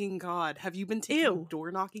fucking god, have you been taking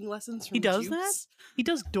door knocking lessons from He does Juice? that? He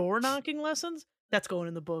does door knocking lessons? That's going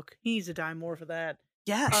in the book. He needs to die more for that.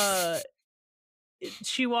 Yes.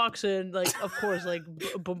 She walks in, like, of course, like,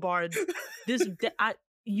 bombard.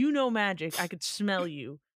 You know magic. I could smell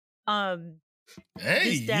you.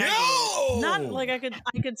 Hey, yo! Not like I could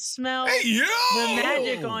smell yo! the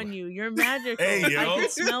magic on you. You're magical. Hey, yo! I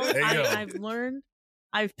could smell it. Hey, yo! I've learned.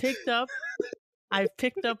 I've picked up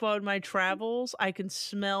on my travels. I can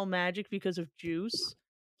smell magic because of Juice.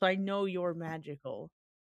 So I know you're magical.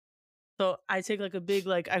 So I take like a big,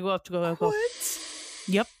 like, I go up to go. What?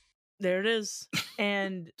 Yep. There it is.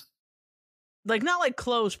 And like, not like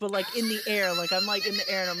close, but like in the air. Like I'm like in the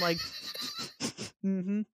air and I'm like,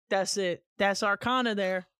 that's it. That's Arcana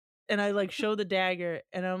there. And I like show the dagger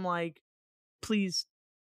and I'm like, please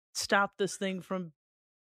stop this thing from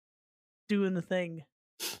doing the thing.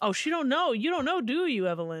 Oh, she don't know. You don't know, do you,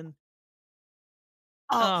 Evelyn?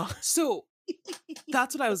 So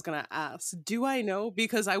that's what I was gonna ask. Do I know?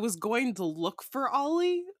 Because I was going to look for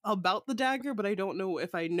Ollie about the dagger, but I don't know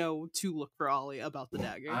if I know to look for Ollie about the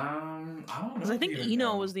dagger. I don't know. Because I think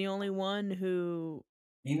Eno was the only one who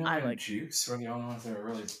Eno and Juice were the only ones that were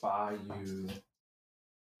really by you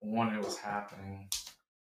when it was happening.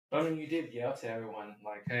 But I mean, you did yell to everyone,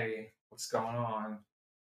 like, hey, what's going on?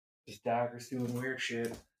 This dagger's doing weird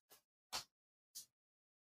shit.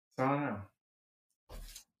 So I don't know.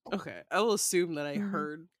 Okay, I will assume that I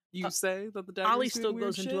heard you say that the dagger. Ollie still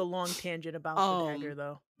goes into a long tangent about the dagger,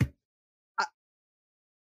 though.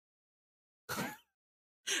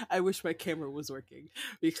 I wish my camera was working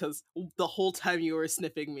because the whole time you were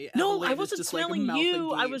sniffing me, no, Evelyn I wasn't just, smelling like,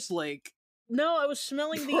 you. I was like, no, I was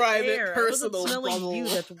smelling the private, air. personal I wasn't smelling bubble. you.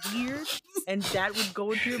 That's weird, and that would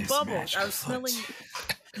go into your bubbles. I was smelling.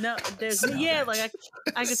 No, there's like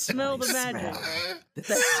I could smell the magic.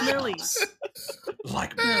 That's smelly.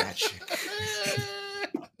 Like magic.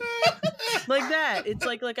 Like that. It's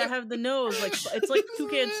like I have the nose. Like it's like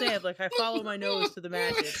Toucan Sam. Like I follow my nose to the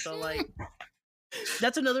magic. So like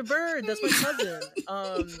that's another bird. That's my cousin.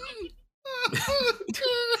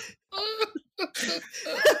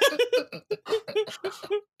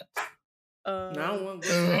 Now I want to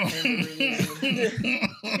go to that family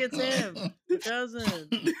It's him, my cousin.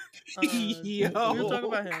 Yo. We don't talk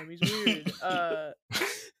about him. He's weird.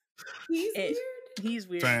 He's weird. He's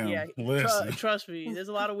weird. Fam, yeah. listen. Trust me. There's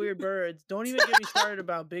a lot of weird birds. Don't even get me started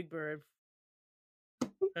about Big Bird.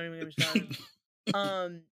 Don't even get me started.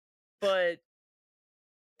 But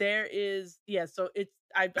there is, so it's,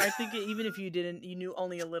 I think even if you knew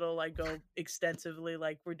only a little, like, go extensively,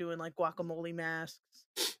 like, we're doing like guacamole masks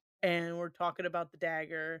and we're talking about the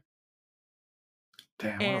dagger.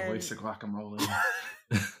 Damn, what a waste of guacamole.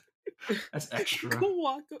 That's extra.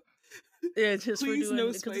 Yeah, just we're Please, doing,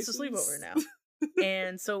 no because it's a spices. sleepover now.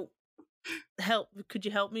 And so could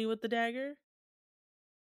you help me with the dagger?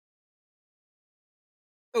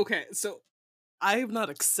 Okay, so I am not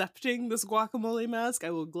accepting this guacamole mask. I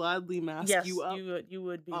will gladly mask you up. You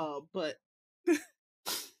would be.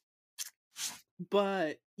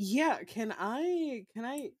 But yeah, can I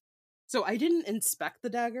so I didn't inspect the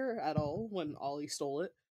dagger at all when Ollie stole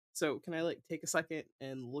it. So can I, like, take a second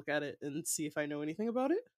and look at it and see if I know anything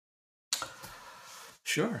about it?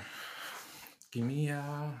 Sure. Give me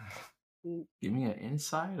an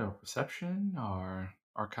insight or perception or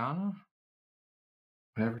arcana.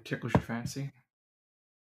 Whatever tickles your fancy.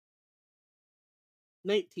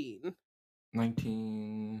 19.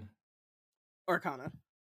 19. Arcana.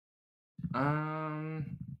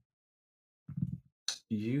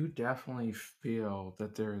 You definitely feel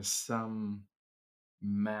that there is some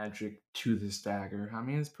magic to this dagger. I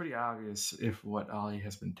mean, it's pretty obvious if what Ollie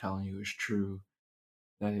has been telling you is true,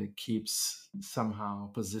 that it keeps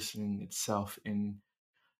somehow positioning itself in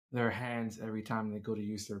their hands every time they go to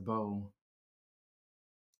use their bow.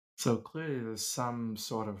 So clearly there's some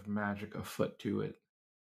sort of magic afoot to it.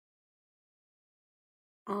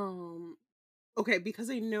 Okay, because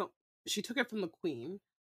I know she took it from the queen,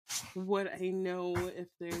 would I know if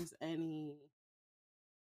there's any,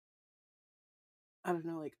 I don't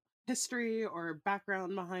know, like, history or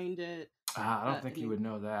background behind it? I don't think you would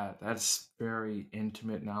know that. That's very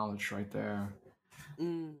intimate knowledge right there.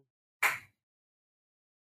 Do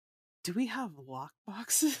we have lock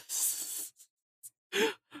boxes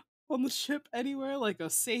on the ship anywhere, like a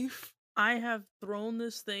safe? I have thrown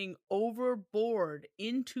this thing overboard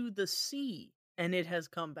into the sea and it has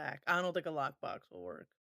come back. I don't think a lockbox will work.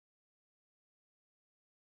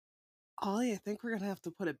 Ollie, I think we're gonna have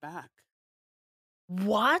to put it back.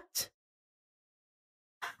 What?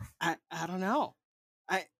 I don't know.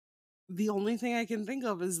 The only thing I can think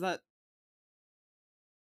of is that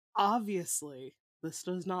obviously this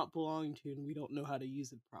does not belong to, and we don't know how to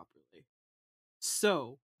use it properly.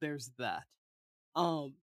 So there's that.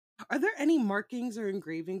 Are there any markings or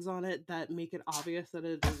engravings on it that make it obvious that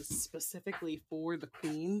it is specifically for the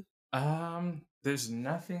queen? There's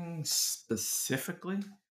nothing specifically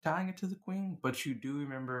tying it to the queen, but you do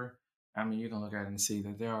remember, I mean, you can look at it and see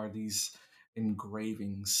that there are these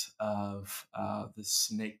engravings of the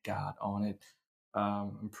snake god on it.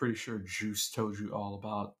 I'm pretty sure Juice told you all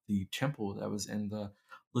about the temple that was in the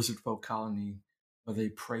lizard folk colony where they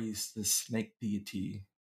praised the snake deity,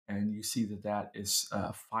 and you see that is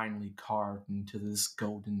finely carved into this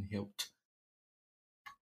golden hilt.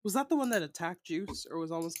 Was that the one that attacked Juice, or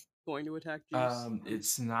was almost going to attack Juice?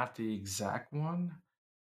 It's not the exact one.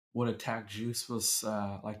 What attacked Juice was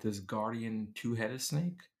like this guardian two-headed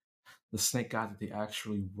snake. The snake god that they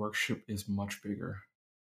actually worship is much bigger.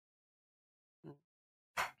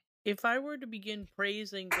 If I were to begin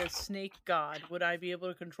praising the snake god, would I be able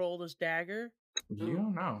to control this dagger? You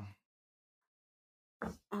don't know.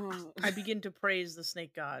 I begin to praise the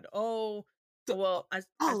snake god. Oh, well, I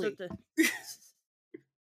took the...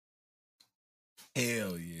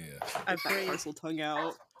 Hell yeah. I praise tongue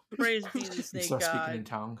out. Praise be the snake Start god. speaking in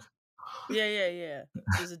tongue. Yeah.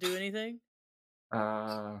 Does it do anything?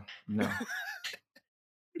 No.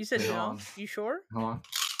 You said Wait, no. hold on. You sure? Hold on.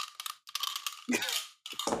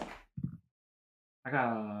 I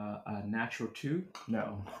got a natural 2.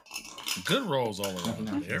 No. Good rolls all around.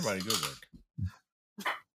 Nothing. Everybody good work.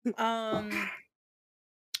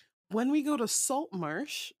 When we go to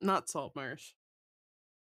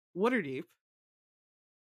Waterdeep,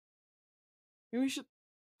 maybe we should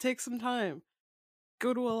take some time,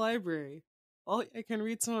 go to a library. I can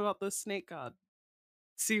read some about the snake god.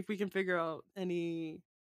 See if we can figure out any,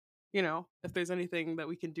 if there's anything that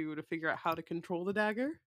we can do to figure out how to control the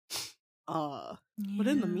dagger. But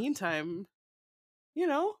in the meantime,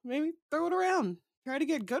 maybe throw it around. Try to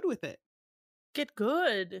get good with it. Get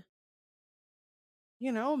good?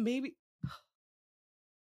 Maybe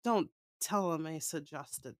don't tell him I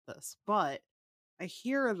suggested this, but I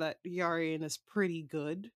hear that Yarian is pretty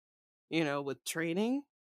good, with training.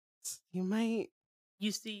 You might.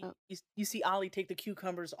 You see, you see Ollie take the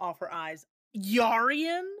cucumbers off her eyes.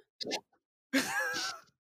 Yarian?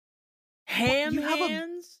 Ham You have a-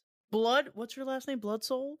 hands? Blood? What's your last name? Blood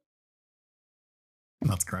Soul?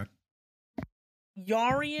 That's correct.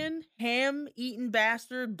 Yarian? Ham-eating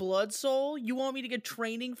bastard? Blood Soul? You want me to get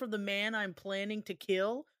training from the man I'm planning to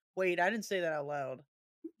kill? Wait, I didn't say that out loud.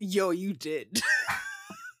 Yo, you did.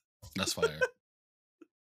 That's fire.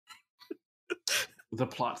 The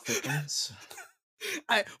plot thickens.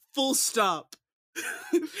 Full stop.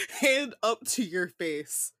 Hand up to your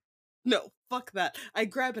face. No, fuck that. I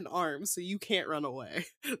grab an arm so you can't run away.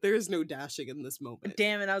 There is no dashing in this moment.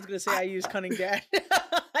 Damn it, I was gonna say I use cunning dash.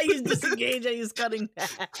 I use disengage, I use cunning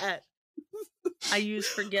dash. I use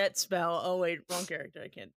forget spell. Oh wait, wrong character. I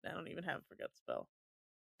don't even have forget spell.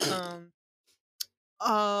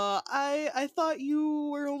 I thought you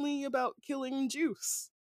were only about killing Juice.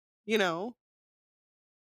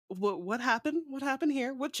 What happened? What happened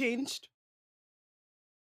here? What changed?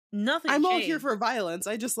 Nothing I'm all changed. here for violence.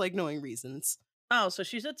 I just like knowing reasons. Oh, so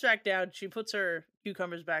she sits back down, she puts her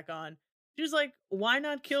cucumbers back on. She's like, why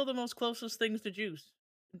not kill the most closest things to Juice?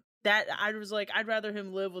 That I was like, I'd rather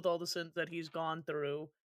him live with all the sins that he's gone through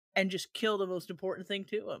and just kill the most important thing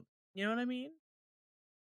to him. You know what I mean?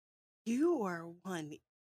 You are one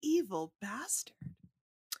evil bastard.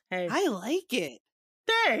 Hey, I like it.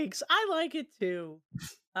 thanks. I like it too.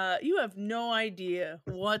 You have no idea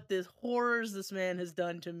what horrors this man has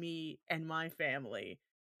done to me and my family.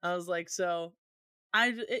 I was like, so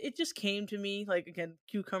it just came to me, like, again,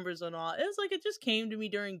 cucumbers and all. It was like, it just came to me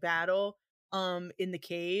during battle, in the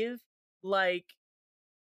cave, like,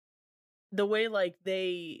 the way, like,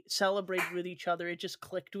 they celebrated with each other, it just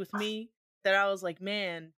clicked with me, that I was like,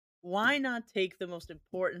 man, why not take the most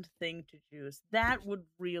important thing to Juice? That would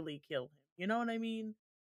really kill him. You know what I mean?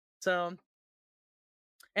 So,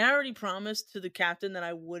 and I already promised to the captain that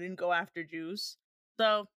I wouldn't go after Juice.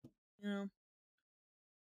 So,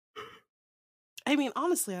 I mean,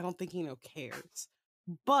 honestly, I don't think Eno cares.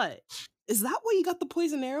 But is that why you got the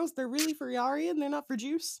poison arrows? They're really for Yarian? They're not for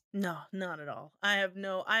Juice? No, not at all. I'd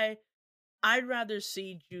rather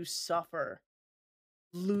see Juice suffer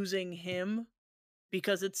losing him,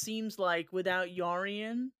 because it seems like without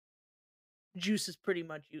Yarian, Juice is pretty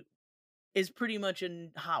much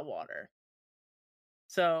in hot water.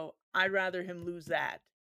 So I'd rather him lose that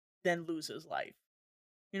than lose his life.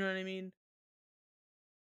 You know what I mean?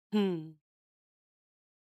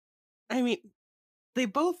 I mean, they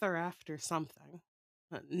both are after something.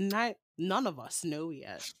 None of us know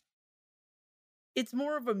yet. It's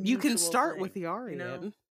more of a mutual You can start thing, with Yarian. You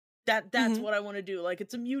know? That's what I want to do. Like,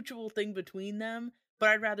 it's a mutual thing between them, but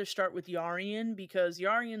I'd rather start with Yarian because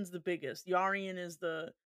Yarian's the biggest. Yarian is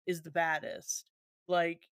the baddest.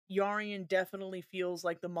 Like, Yarian definitely feels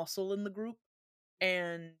like the muscle in the group,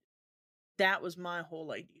 and that was my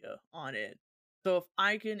whole idea on it. So if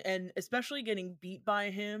I can, and especially getting beat by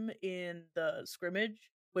him in the scrimmage.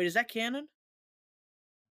 Wait, is that canon?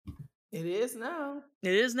 It is now.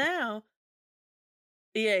 It is now.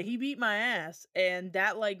 Yeah, he beat my ass, and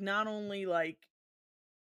that, like, not only, like,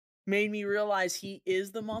 made me realize he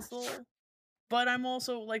is the muscle, but I'm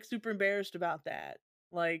also, like, super embarrassed about that.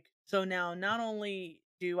 Like, so now not only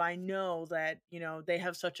do I know that, they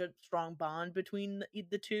have such a strong bond between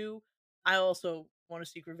the two, I also want to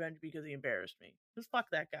seek revenge because he embarrassed me. Because fuck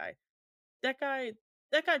that guy. That guy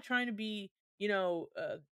trying to be,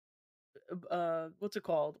 what's it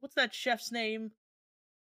called? What's that chef's name?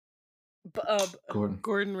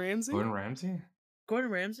 Gordon Ramsay? Gordon Ramsay?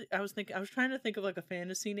 Gordon Ramsay? I was trying to think of, like, a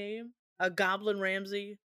fantasy name. Goblin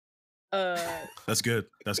Ramsay. That's good.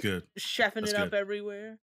 Chefing That's it up good.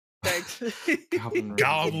 everywhere. Thanks.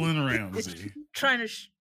 Goblin Ramsay. Trying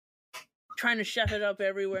to chef it up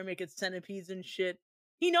everywhere, make it centipedes and shit.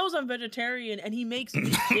 He knows I'm vegetarian and he makes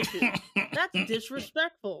meat dishes. That's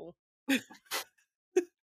disrespectful.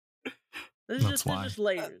 There's just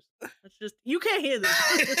layers. It's just, you can't hear this.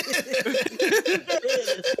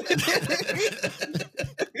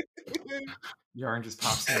 Yarn just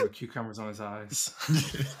pops in with cucumbers on his eyes.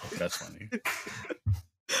 That's funny.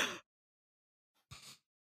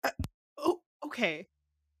 Okay.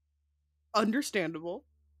 Understandable.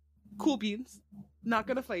 Cool beans. Not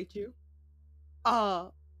gonna fight you.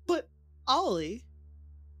 But Ollie,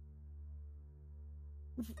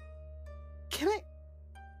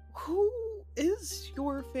 who is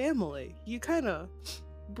your family? You kind of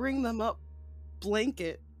bring them up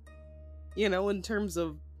blanket, in terms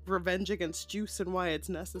of revenge against Juice and why it's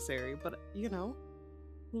necessary, but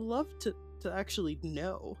love to actually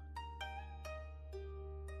know.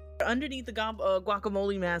 Underneath the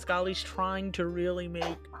guacamole mask, Ollie's trying to really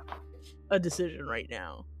make a decision right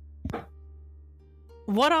now.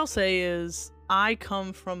 What I'll say is, I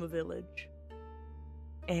come from a village,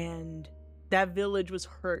 and that village was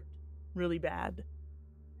hurt really bad,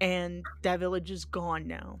 and that village is gone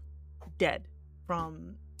now, dead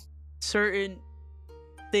from certain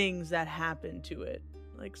things that happened to it,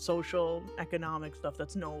 like social, economic stuff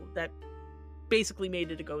that basically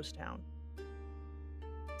made it a ghost town.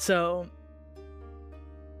 So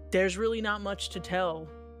there's really not much to tell.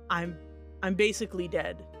 I'm basically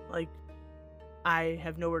dead. Like, I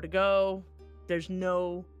have nowhere to go. There's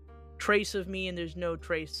no trace of me, and there's no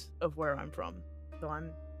trace of where I'm from. So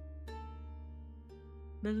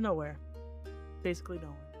there's nowhere. Basically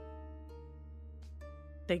nowhere.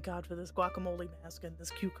 Thank God for this guacamole mask and this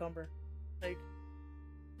cucumber. Like,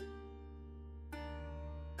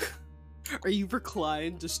 Are you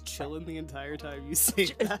reclined, just chilling the entire time you say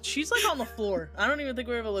that? she's like on the floor. I don't even think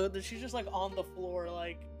we're ever looked at. She's just like on the floor,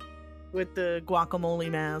 like with the guacamole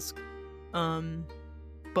mask.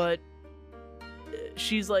 But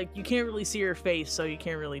she's like, you can't really see her face, so you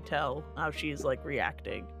can't really tell how she's like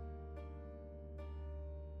reacting.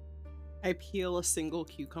 I peel a single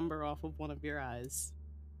cucumber off of one of your eyes,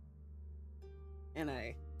 and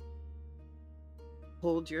I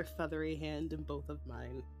hold your feathery hand in both of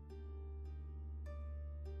mine.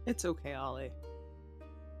 It's okay, Ollie.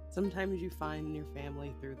 Sometimes you find your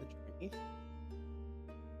family through the journey.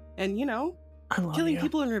 And, you know, killing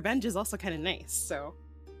people in revenge is also kind of nice, so...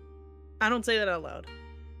 I don't say that out loud.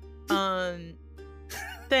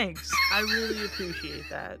 Thanks. I really appreciate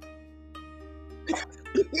that.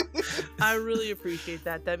 I really appreciate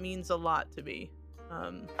that. That means a lot to me.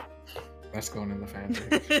 That's going in the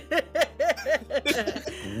fanfic.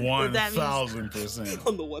 1000%.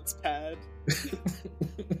 On the what's pad.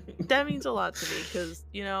 That means a lot to me, because,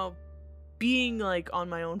 you know, being like on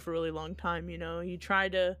my own for a really long time, you know, you try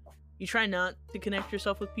not to connect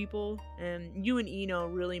yourself with people, and you and Eno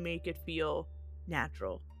really make it feel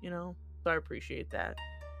natural, you know? So I appreciate that.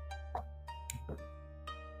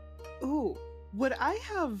 Ooh, would I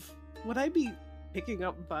be picking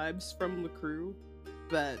up vibes from the crew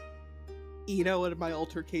that Eno and my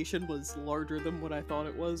altercation was larger than what I thought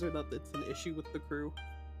it was, or that it's an issue with the crew?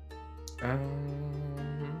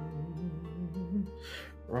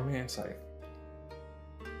 Roll me insight.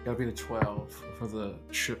 Gotta be the 12 for the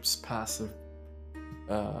ship's passive.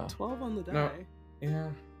 12 on the die. No, yeah.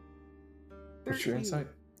 What's your 13. insight?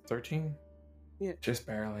 13? Yeah. Just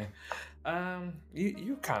barely.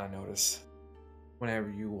 You kind of notice whenever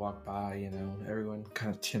you walk by, you know, everyone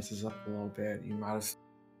kind of tenses up a little bit. You might have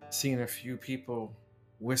seen a few people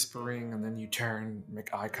whispering, and then you turn,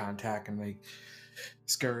 make eye contact, and they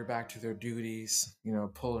scurry back to their duties, you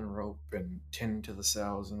know, pulling rope and tending to the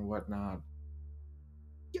cells and whatnot.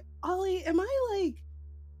 Yeah, Ollie, am I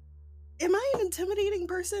an intimidating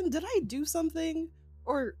person? Did I do something?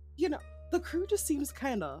 Or, you know, the crew just seems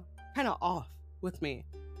kind of off with me.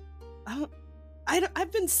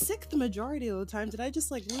 I've been sick the majority of the time. Did I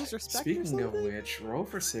just like lose respect or something? Speaking of which, roll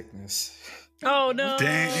for sickness. Oh no!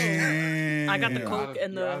 Damn. I got the Coke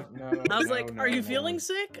and the. I was like, "Are you feeling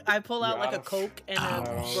sick?" I pull out You're like a out of- Coke and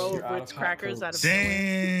a row of Ritz crackers out of. You're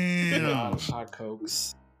Damn. out of hot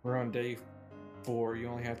Cokes. We're on day 4. You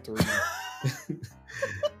only have 3.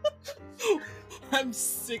 I'm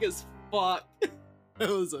sick as fuck. That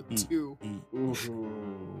was a 2.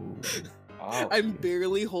 Ooh. I'm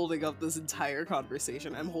barely holding up this entire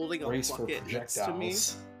conversation. I'm holding a Race for bucket next to me.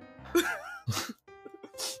 projectiles.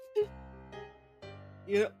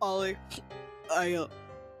 You know, Ollie,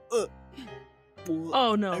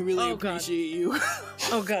 Oh no! I really Oh, God. appreciate you.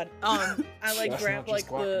 Oh god. I like That's grab not like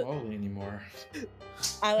just the. guacamole anymore.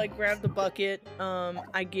 I like grab the bucket.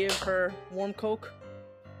 I give her warm Coke.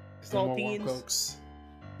 There's no more warm Saltines. Cokes.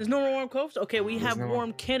 There's no more warm Cokes. Okay, we There's have no-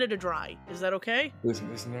 warm Canada Dry. Is that okay? There's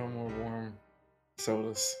no more warm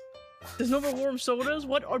sodas. There's no more warm sodas.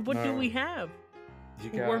 What do No. we have? You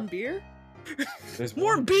got Warm beer? There's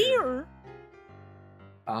Warm beer.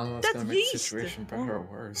 I don't know if it's That's gonna make the yeast. situation better or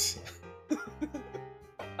worse.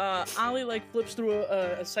 Ollie like flips through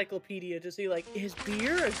a encyclopedia to see like, is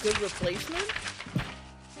beer a good replacement?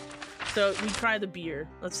 So we try the beer.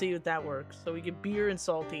 Let's see if that works. So we get beer and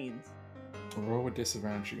saltines. Roll with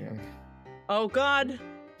disadvantage again. Oh god.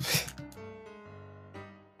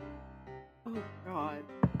 Oh god.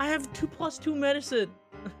 I have 2+2 medicine.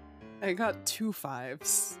 I got 2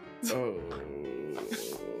 5s. Oh.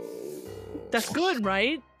 That's good,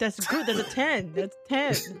 right? That's good. That's a 10. That's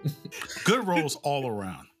 10. Good rolls all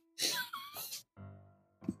around.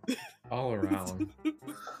 all around.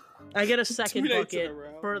 I get a second 2 nights in a bucket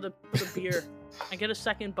row. for the beer. I get a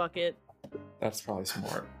second bucket. That's probably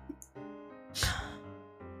smart.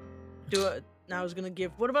 Do it. I was gonna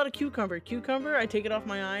give. What about a cucumber? Cucumber. I take it off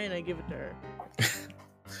my eye and I give it to her.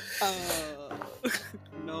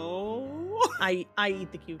 No. I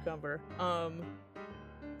eat the cucumber.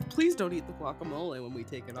 Please don't eat the guacamole when we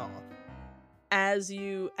take it off. As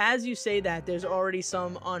you say that, there's already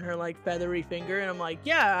some on her like feathery finger, and I'm like,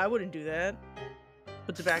 yeah, I wouldn't do that.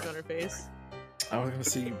 Puts it back on her face. I was gonna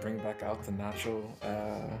see you bring back out the nacho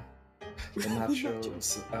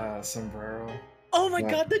sombrero. Oh my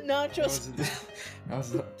But god, the That nachos!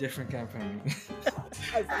 was a different campaign.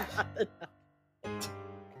 I forgot the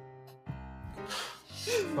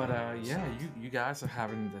But yeah, you guys are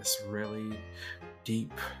having this really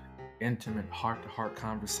deep, intimate, heart-to-heart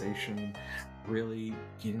conversation, really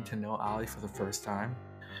getting to know Ollie for the first time.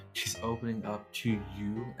 She's opening up to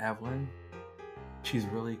you, Evelyn. She's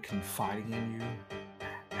really confiding in you.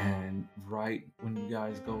 And right when you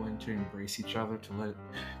guys go in to embrace each other, to let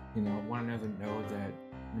one another know that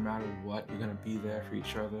no matter what, you're gonna be there for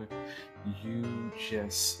each other, you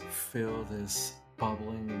just feel this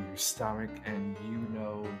bubbling in your stomach, and you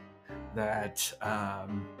know that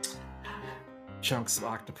chunks of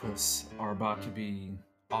octopus are about to be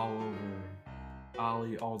all over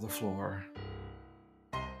Ollie, all the floor.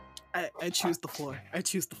 I choose the floor. I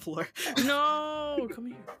choose the floor. No, come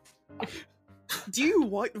here. Do you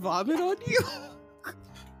want vomit on you?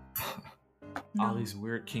 No. Ollie's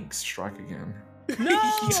weird kinks strike again. No!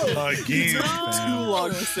 Again, No! fam. Too long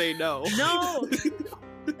to say no. No!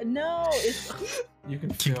 No, it's You can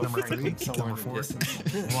Kick feel number Franklin 3, kick somewhere number in the 4.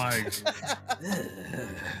 distance. Like,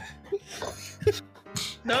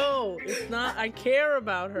 no, it's not. I care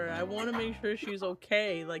about her. I want to make sure she's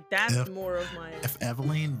okay. Like that's If- more of my. If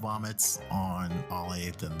Evelyn vomits on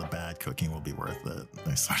Ollie, then the bad cooking will be worth it.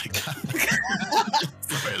 I swear to God.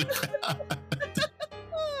 Swear to God.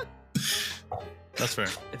 that's fair.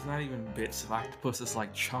 It's not even bits of octopus, it's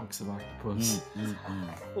like chunks of octopus.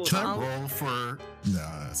 Cool, Can I I'll- roll for? No,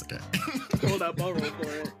 that's okay. Hold up, I'll roll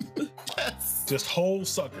for it. Yes. Just whole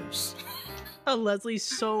suckers. Leslie's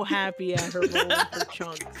so happy at her rolling for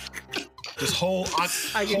chunks. Just whole, I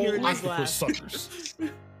can hear whole it just laugh. octopus suckers.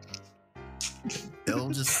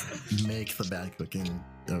 It'll just make the bad cooking.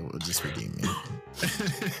 It will just redeem me.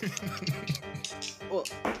 Well,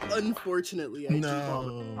 unfortunately, I do No.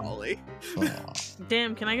 vomit on Ollie. Aw.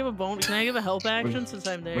 Damn, can I give a bonus? Can I give a help action since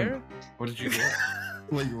I'm there? What did you get?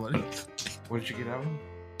 What you want? What did you get, Evan?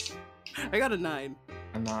 I got a 9.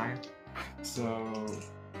 A 9. So,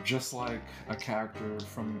 just like a character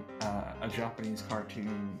from a Japanese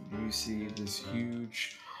cartoon, you see this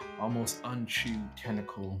huge, almost unchewed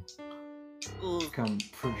tentacle Ugh. come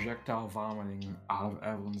projectile vomiting out of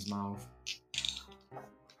Evelyn's mouth.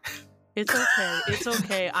 It's okay. It's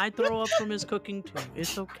okay. I throw up from his cooking too.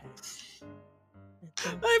 It's okay. It's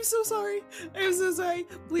okay. I'm so sorry. I'm so sorry.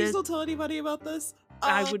 Please There's- don't tell anybody about this.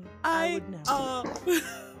 I would never.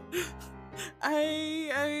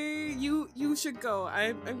 You should go.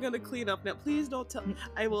 I'm gonna clean up now. Please don't tell.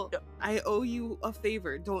 I will. I owe you a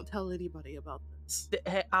favor. Don't tell anybody about this.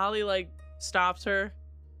 Ollie like stops her,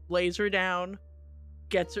 lays her down,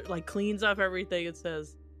 gets her like cleans up everything and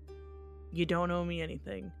says, "You don't owe me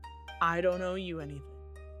anything. I don't owe you anything.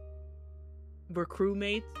 We're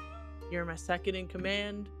crewmates. You're my second in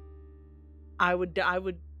command. I would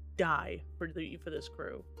die for this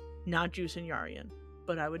crew. Not Juice and Yarian,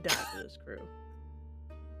 but I would die for this crew.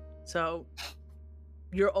 So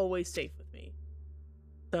you're always safe with me."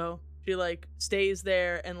 So she like stays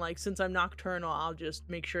there, and like since I'm nocturnal, I'll just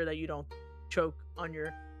make sure that you don't choke on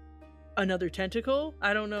your another tentacle.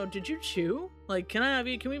 I don't know. Did you chew? Like, can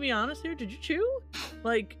we be honest here? Did you chew?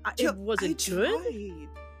 Like, it wasn't good. Tried.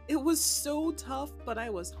 It was so tough, but I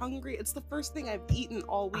was hungry. It's the first thing I've eaten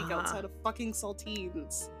all week outside of fucking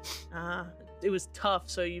saltines. It was tough,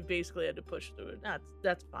 so you basically had to push through it.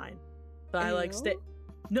 That's fine. But I like stay.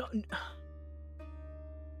 No,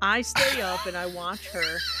 I stay up and I watch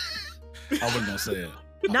her. I wasn't gonna say it.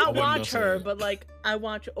 Not wasn't watch gonna say her, it. but like I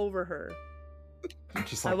watch over her.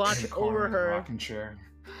 Just I like watch in the corner over in the her. rocking chair.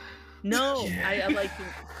 No, Yeah. I like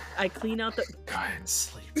I clean out the. Go ahead and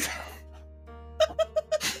sleep.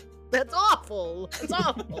 That's awful. That's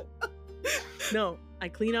awful. No, I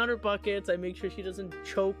clean out her buckets. I make sure she doesn't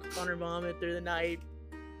choke on her vomit through the night.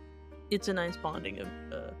 It's a nice bonding.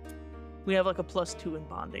 We have like a +2 in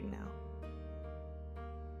bonding now.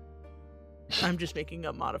 I'm just making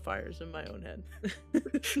up modifiers in my own head.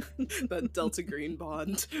 That Delta Green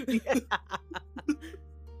bond.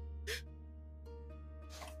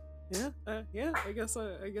 Yeah. yeah, I guess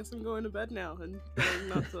I'm going to bed now and trying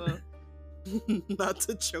not to not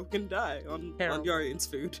to choke and die on Yarian's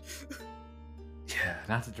food. Yeah,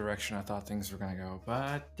 not the direction I thought things were gonna go,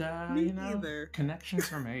 but Me you know, either.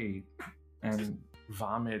 connections were made, and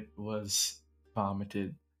vomit was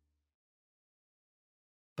vomited.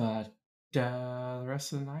 But the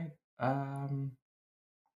rest of the night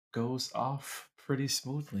goes off pretty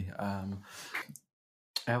smoothly.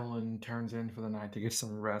 Evelyn turns in for the night to get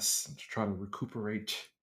some rest to try to recuperate.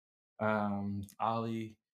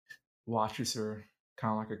 Ali watches her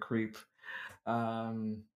kind of like a creep.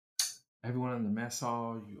 Everyone in the mess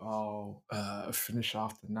hall, you all finish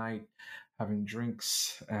off the night having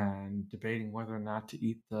drinks and debating whether or not to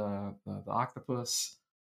eat the octopus.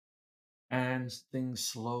 And things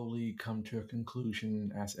slowly come to a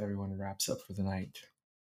conclusion as everyone wraps up for the night.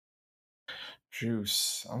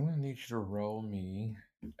 Juice, I'm going to need you to roll me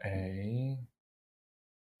a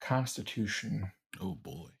Constitution. Oh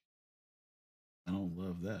boy, I don't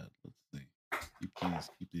love that. Let's see.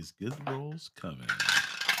 Keep these good rolls coming.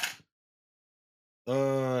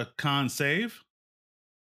 Con save.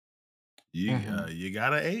 You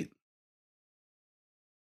got an 8.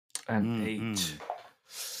 An 8.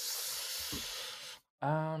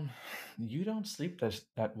 You don't sleep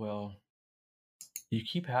that well. You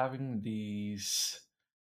keep having these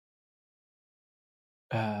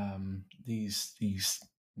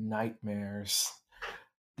nightmares.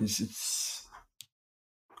 It's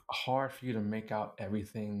hard for you to make out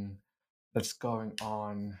everything that's going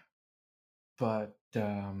on, but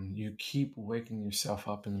you keep waking yourself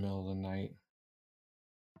up in the middle of the night.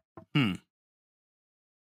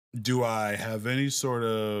 Do I have any sort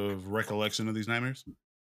of recollection of these nightmares?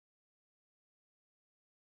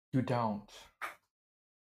 You don't.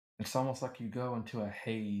 It's almost like you go into a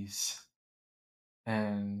haze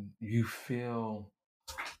and you feel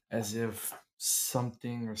as if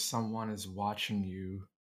something or someone is watching you,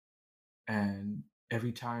 and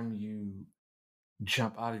every time you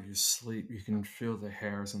jump out of your sleep, you can feel the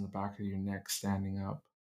hairs on the back of your neck standing up.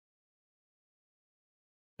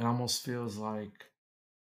 It almost feels like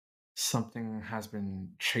something has been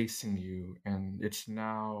chasing you, and it's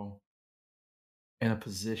now in a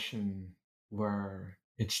position where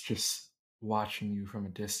it's just watching you from a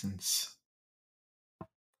distance.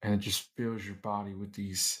 And it just fills your body with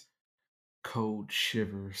these cold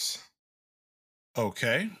shivers.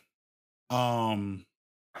 Okay. And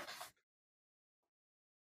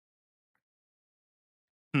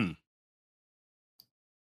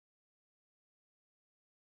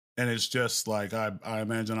it's just like I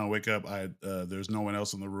imagine I wake up. There's no one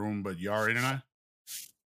else in the room but Yari and I.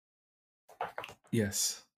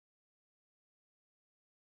 Yes.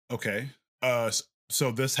 Okay.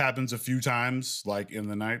 So this happens a few times, like in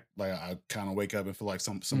the night. Like I kind of wake up and feel like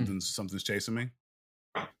something's chasing me.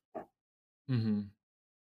 Mm-hmm.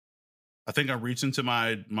 I think I reach into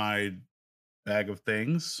my bag of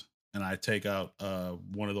things and I take out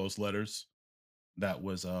one of those letters that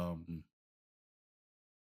was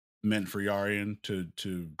meant for Yarian to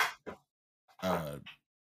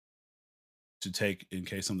take in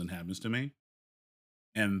case something happens to me.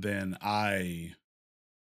 And then I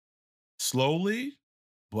slowly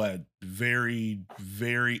but very,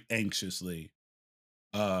 very anxiously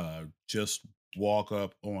just walk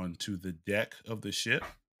up onto the deck of the ship.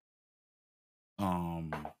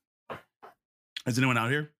 Is anyone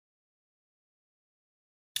out here?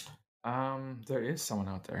 There is someone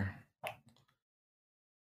out there.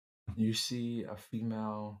 You see a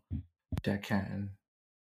female deckhand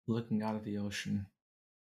looking out of the ocean.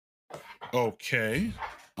 Okay.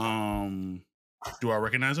 Do I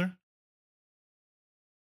recognize her?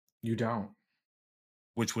 You don't.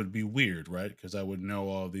 Which would be weird, right? Because I would know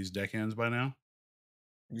all these deckhands by now.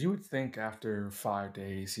 You would think after 5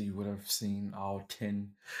 days you would have seen all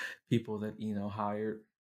 10 people that Eno hired.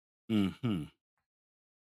 Mm-hmm.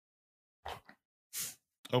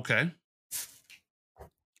 Okay.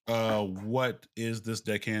 What is this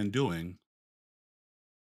deckhand doing?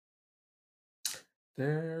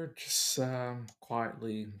 They're just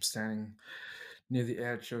quietly standing near the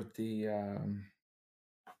edge of the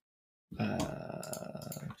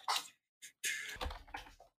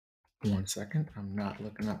one second. I'm not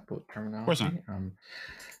looking up book terminology. I'm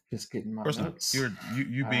just getting my notes.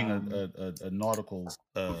 You being a nautical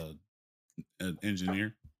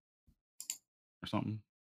engineer or something.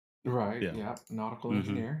 Right. Yeah. Nautical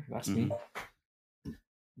engineer. That's me.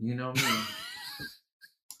 You know me.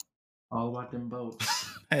 All about them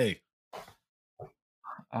boats. Hey.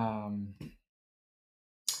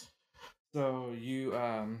 So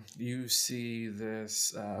you see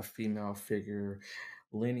this female figure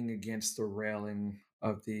leaning against the railing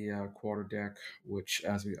of the quarterdeck, which,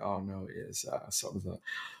 as we all know, is sort of the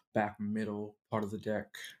back middle part of the deck.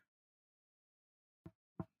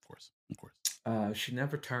 Of course. She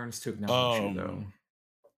never turns to acknowledge you, though.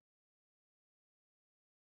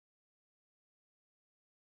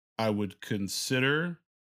 I would consider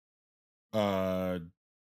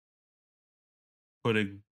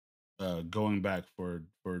putting going back for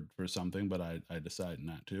something, but I decided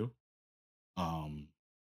not to.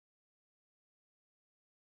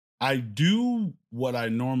 I do what I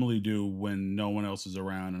normally do when no one else is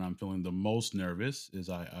around and I'm feeling the most nervous is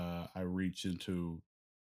I reach into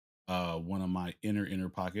one of my inner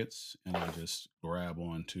pockets and I just grab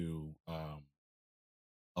onto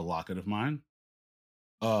a locket of mine.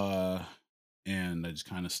 And I just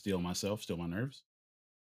kind of steal my nerves.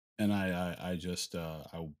 And I just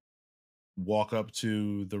I walk up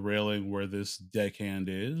to the railing where this deckhand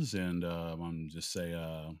is, and I'm just say,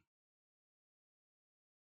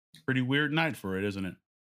 pretty weird night for it, isn't it?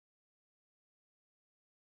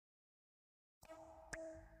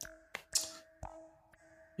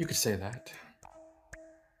 You could say that.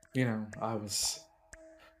 You know, I was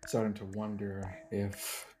starting to wonder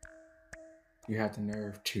if you had the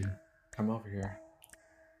nerve to come over here.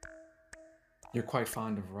 You're quite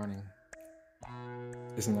fond of running.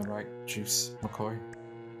 Isn't that right, Juice McCoy?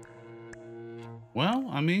 Well,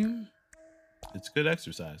 I mean, it's good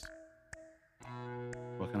exercise.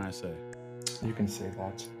 What can I say? You can say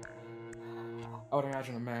that. I would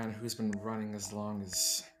imagine a man who's been running as long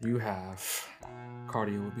as you have,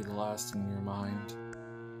 cardio would be the last in your mind.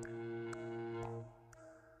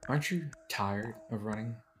 Aren't you tired of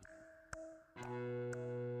running?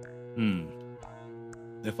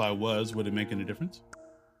 If I was, would it make any difference?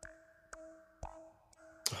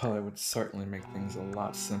 Well, it would certainly make things a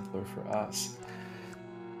lot simpler for us.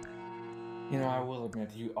 You know, I will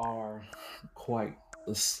admit you are quite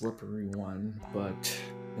the slippery one, but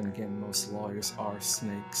then again, most lawyers are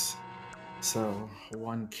snakes, so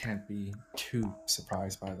one can't be too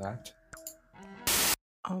surprised by that.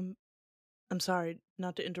 I'm sorry,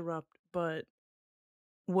 not to interrupt, but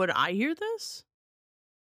would I hear this?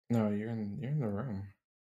 No, you're in the room.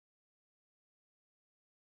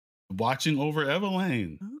 Watching over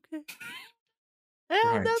Evelyn. Okay.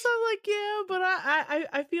 Yeah, that sounds like but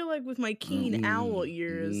I feel like with my keen owl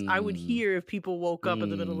ears, I would hear if people woke up in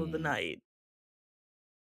the middle of the night.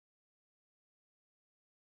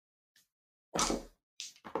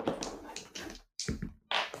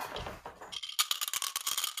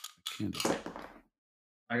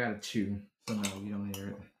 I got a 2, so no, you don't hear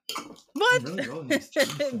it. What? I'm really rolling these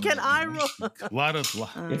twos tonight, Can I man. roll? A lot of It's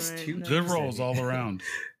Alright, two no. good rolls all around.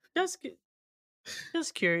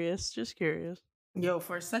 Just curious. Yo,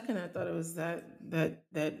 for a second, I thought it was that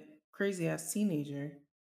crazy ass teenager.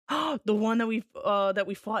 The one that we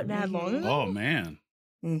fought mad long ago. Oh man,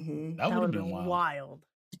 Mm-hmm. that would have been been wild.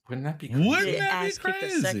 Wouldn't that be crazy? Wouldn't Get that be ass kicked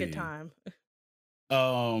crazy? a second time.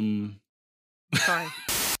 Sorry.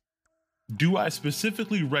 Do I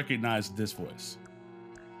specifically recognize this voice?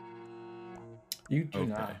 You do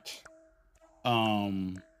Okay. not.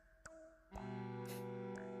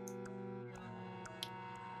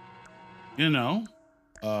 You know,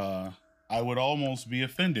 I would almost be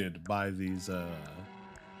offended by these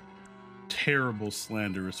terrible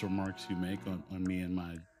slanderous remarks you make on me and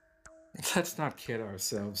my. Let's not kid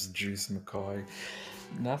ourselves, Juice McCoy.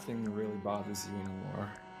 Nothing really bothers you anymore.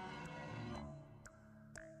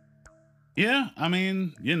 Yeah, I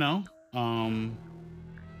mean, you know,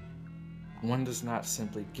 one does not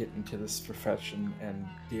simply get into this profession and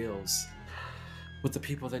deals with the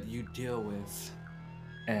people that you deal with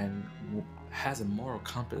and has a moral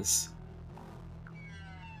compass.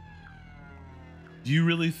 You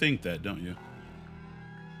really think that, don't you?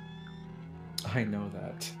 I know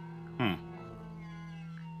that.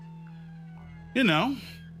 You know,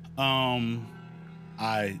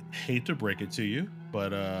 I hate to break it to you,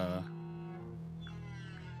 but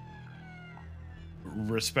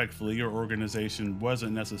respectfully, your organization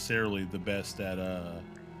wasn't necessarily the best at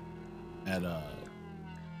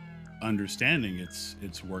understanding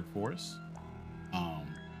its workforce.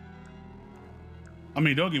 I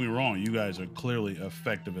mean, don't get me wrong, you guys are clearly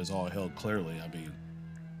effective as all hell. Clearly, I mean,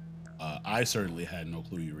 I certainly had no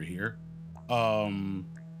clue you were here.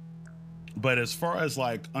 But as far as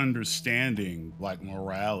like understanding like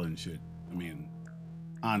morale and shit, I mean,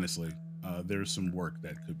 honestly, there's some work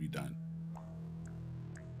that could be done.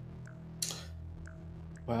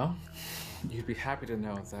 Well, you'd be happy to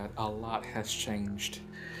know that a lot has changed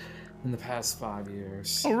in the past 5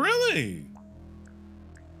 years. Oh, really?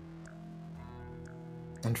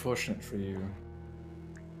 Unfortunate for you.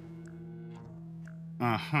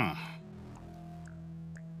 Uh-huh.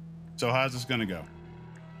 So how's this gonna go?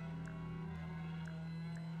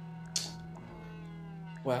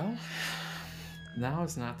 Well, now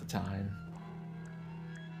is not the time.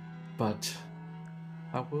 But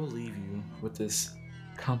I will leave you with this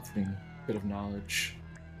comforting bit of knowledge.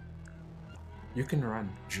 You can run,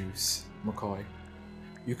 Juice McCoy.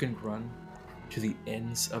 You can run to the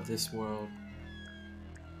ends of this world.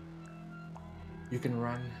 You can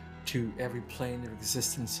run to every plane of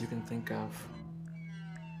existence you can think of.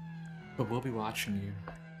 But we'll be watching you.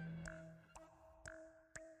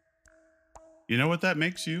 You know what that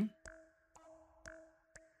makes you?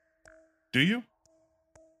 Do you?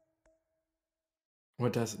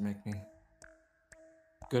 What does it make me?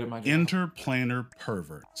 Good at my job? Interplanar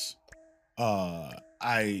perverts. I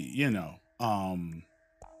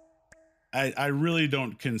really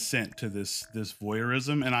don't consent to this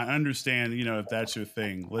voyeurism, and I understand, if that's your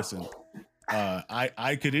thing. Listen,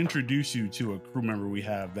 I could introduce you to a crew member we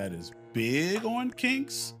have that is big on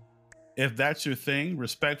kinks. If that's your thing,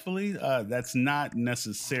 respectfully, that's not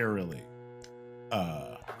necessarily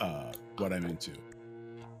what I'm into.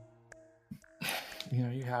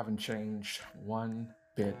 You haven't changed one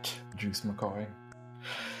bit, Juice McCoy.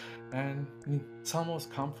 And it's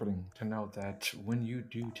almost comforting to know that when you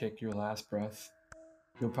do take your last breath,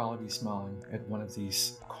 you'll probably be smiling at one of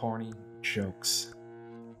these corny jokes.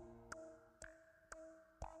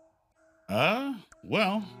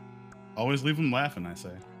 Well, always leave them laughing, I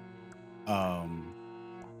say.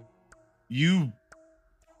 You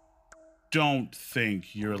don't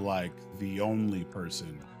think you're like the only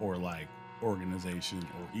person or like organization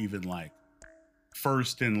or even like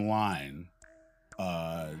first in line.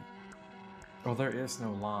 Well, there is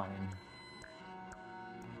no line.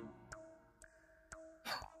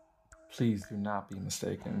 Please do not be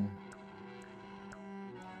mistaken.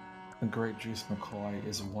 The great Juice McCoy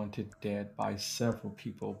is wanted dead by several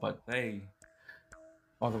people, but they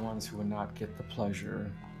are the ones who will not get the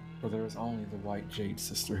pleasure, for there is only the White Jade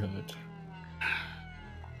Sisterhood.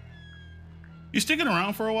 You sticking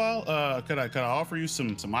around for a while? Could I offer you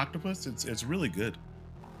some octopus? It's really good.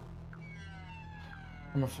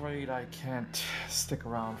 I'm afraid I can't stick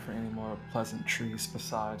around for any more pleasantries.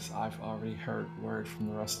 Besides, I've already heard word from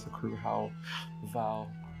the rest of the crew how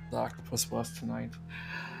vile the octopus was tonight.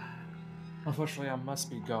 Unfortunately, I must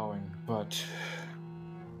be going, but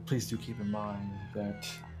please do keep in mind that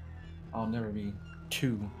I'll never be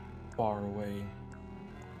too far away.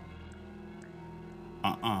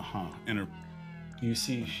 You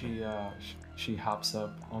see, she hops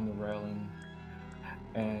up on the railing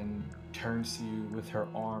and turns to you with her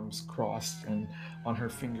arms crossed, and on her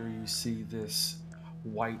finger you see this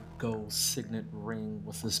white gold signet ring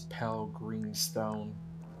with this pale green stone.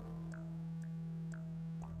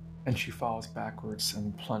 And she falls backwards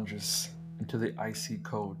and plunges into the icy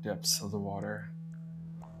cold depths of the water.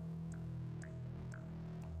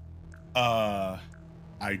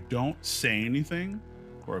 I don't say anything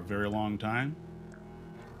for a very long time.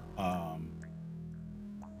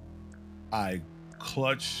 I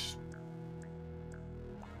clutch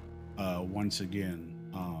once again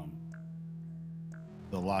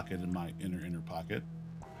the locket in my inner pocket,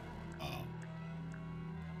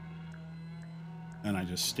 and I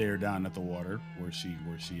just stare down at the water where she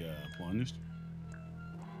plunged.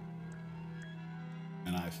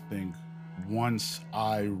 And I think once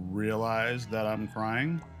I realize that I'm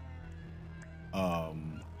crying,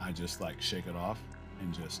 I just like shake it off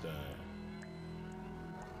and just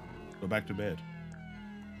go back to bed.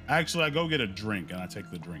 Actually, I go get a drink and I take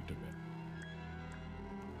the drink to bed.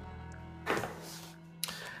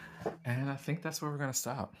 And I think that's where we're gonna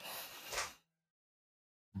stop.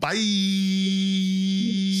 Bye.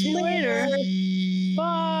 See you later.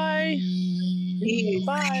 Bye.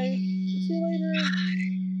 Bye. See you later.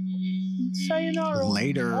 Sayonara.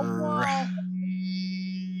 Later. Au revoir.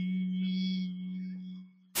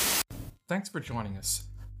 Thanks for joining us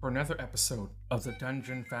for another episode of the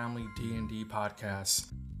Dungeon Family D&D podcast.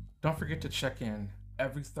 Don't forget to check in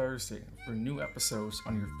every Thursday for new episodes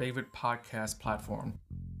on your favorite podcast platform.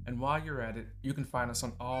 And while you're at it, you can find us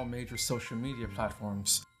on all major social media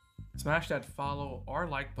platforms. Smash that follow or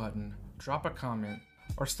like button, drop a comment,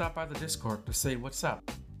 or stop by the Discord to say what's up.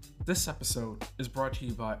 This episode is brought to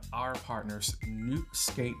you by our partners, Nuke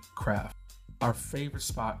Skate Craft, our favorite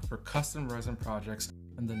spot for custom resin projects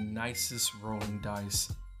and the nicest rolling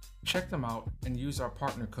dice. Check them out and use our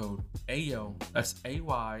partner code AYO, that's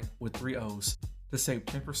AY with 3 O's, to save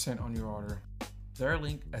 10% on your order. Their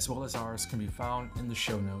link as well as ours can be found in the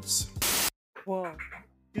show notes. Whoa.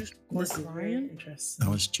 Just This is very crying? interesting.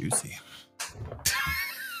 That was juicy.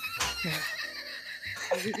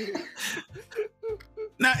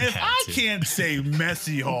 Now, if I can't say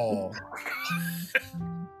messy hall,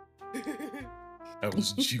 that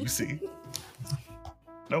was juicy.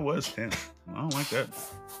 That was 10. I don't like that.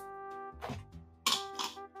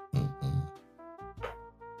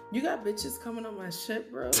 You got bitches coming on my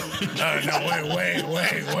ship, bro? No,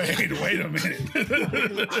 wait a minute.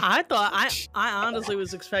 I honestly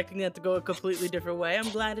was expecting that to go a completely different way. I'm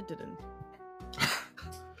glad it didn't.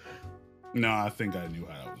 No, I think I knew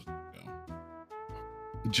how that was going.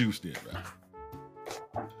 Juice did,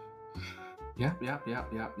 right? Yep. Yep.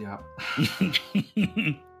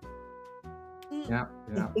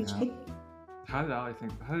 How did Ollie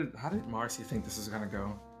think? How did Marcy think this is gonna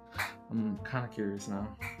go? I'm kind of curious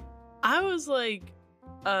now. I was like,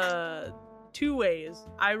 2 ways.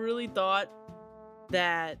 I really thought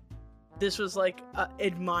that this was like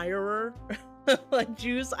admirer, like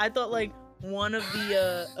Juice. I thought like one of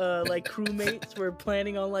the like crewmates were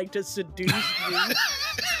planning on like to seduce Juice.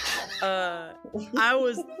 I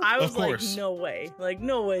was like,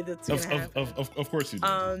 no way that's gonna happen. Of course you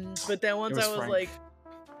did. But then once I was Frank. like,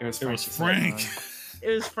 it was Frank. It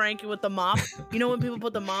was Frank with the mop. You know when people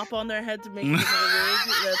put the mop on their head to make it into the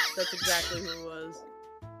wig? That's exactly who it was.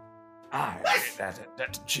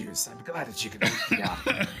 That's Juice. I'm glad that you could wake me up.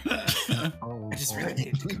 I just really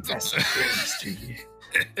need to confess some things to you.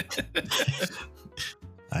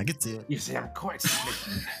 I can see it. You see, I'm quite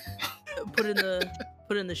smitten.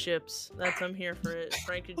 Put in the ships. I'm here for it.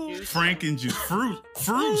 Frank and Juice. Fruce.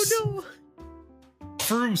 Oh no.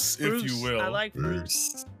 Fruce, if you will. I like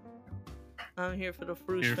Fruce. I'm here for the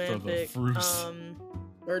Fruce fanfic.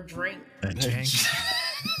 Or drink.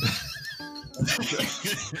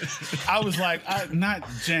 I was like, not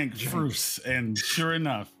Jank, Fruce, and sure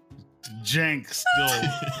enough, Jank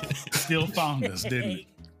still found us, didn't it?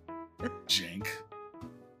 Jank.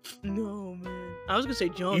 No, man. I was gonna say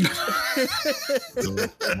junk.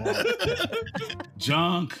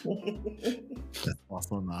 Junk. That's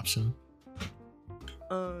also an option.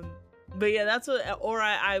 But yeah, that's what. Or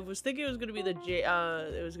I was thinking it was gonna be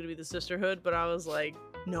the sisterhood, but I was like,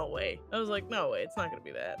 no way. I was like, no way, it's not gonna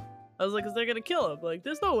be that. I was like, cause they're gonna kill him. Like,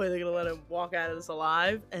 there's no way they're gonna let him walk out of this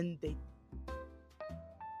alive, and they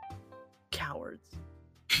cowards.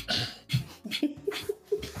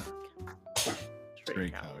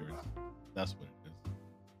 Straight cowards. That's what it is.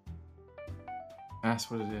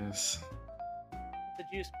 That's what it is. The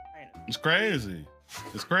Juice. It's crazy.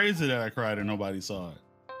 It's crazy that I cried and nobody saw it.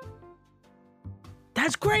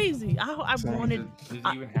 That's crazy. I wanted. Did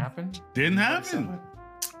it even happen? Didn't happen.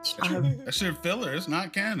 That shit filler. It's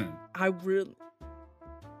not canon. I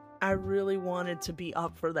really wanted to be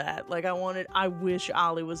up for that. Like I wish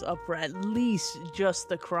Ollie was up for at least just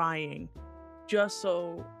the crying, just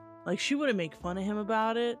so like she wouldn't make fun of him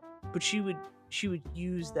about it, but she would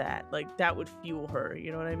use that. Like that would fuel her.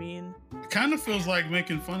 You know what I mean? It kind of feels like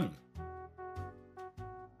making fun of it.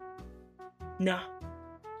 Nah.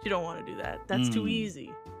 You don't want to do that. That's too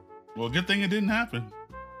easy. Well, good thing it didn't happen.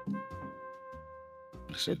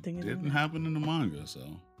 Good thing it didn't happen in the manga, so.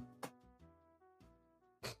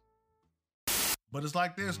 But it's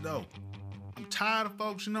like this, though. I'm tired of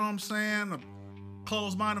folks, you know what I'm saying?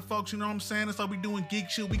 Closed-minded folks, you know what I'm saying? That's how we doing geek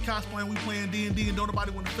shit. We cosplaying, we playing D&D, and don't nobody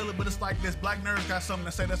want to feel it. But it's like this. Black nerds got something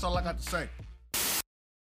to say. That's all I got to say.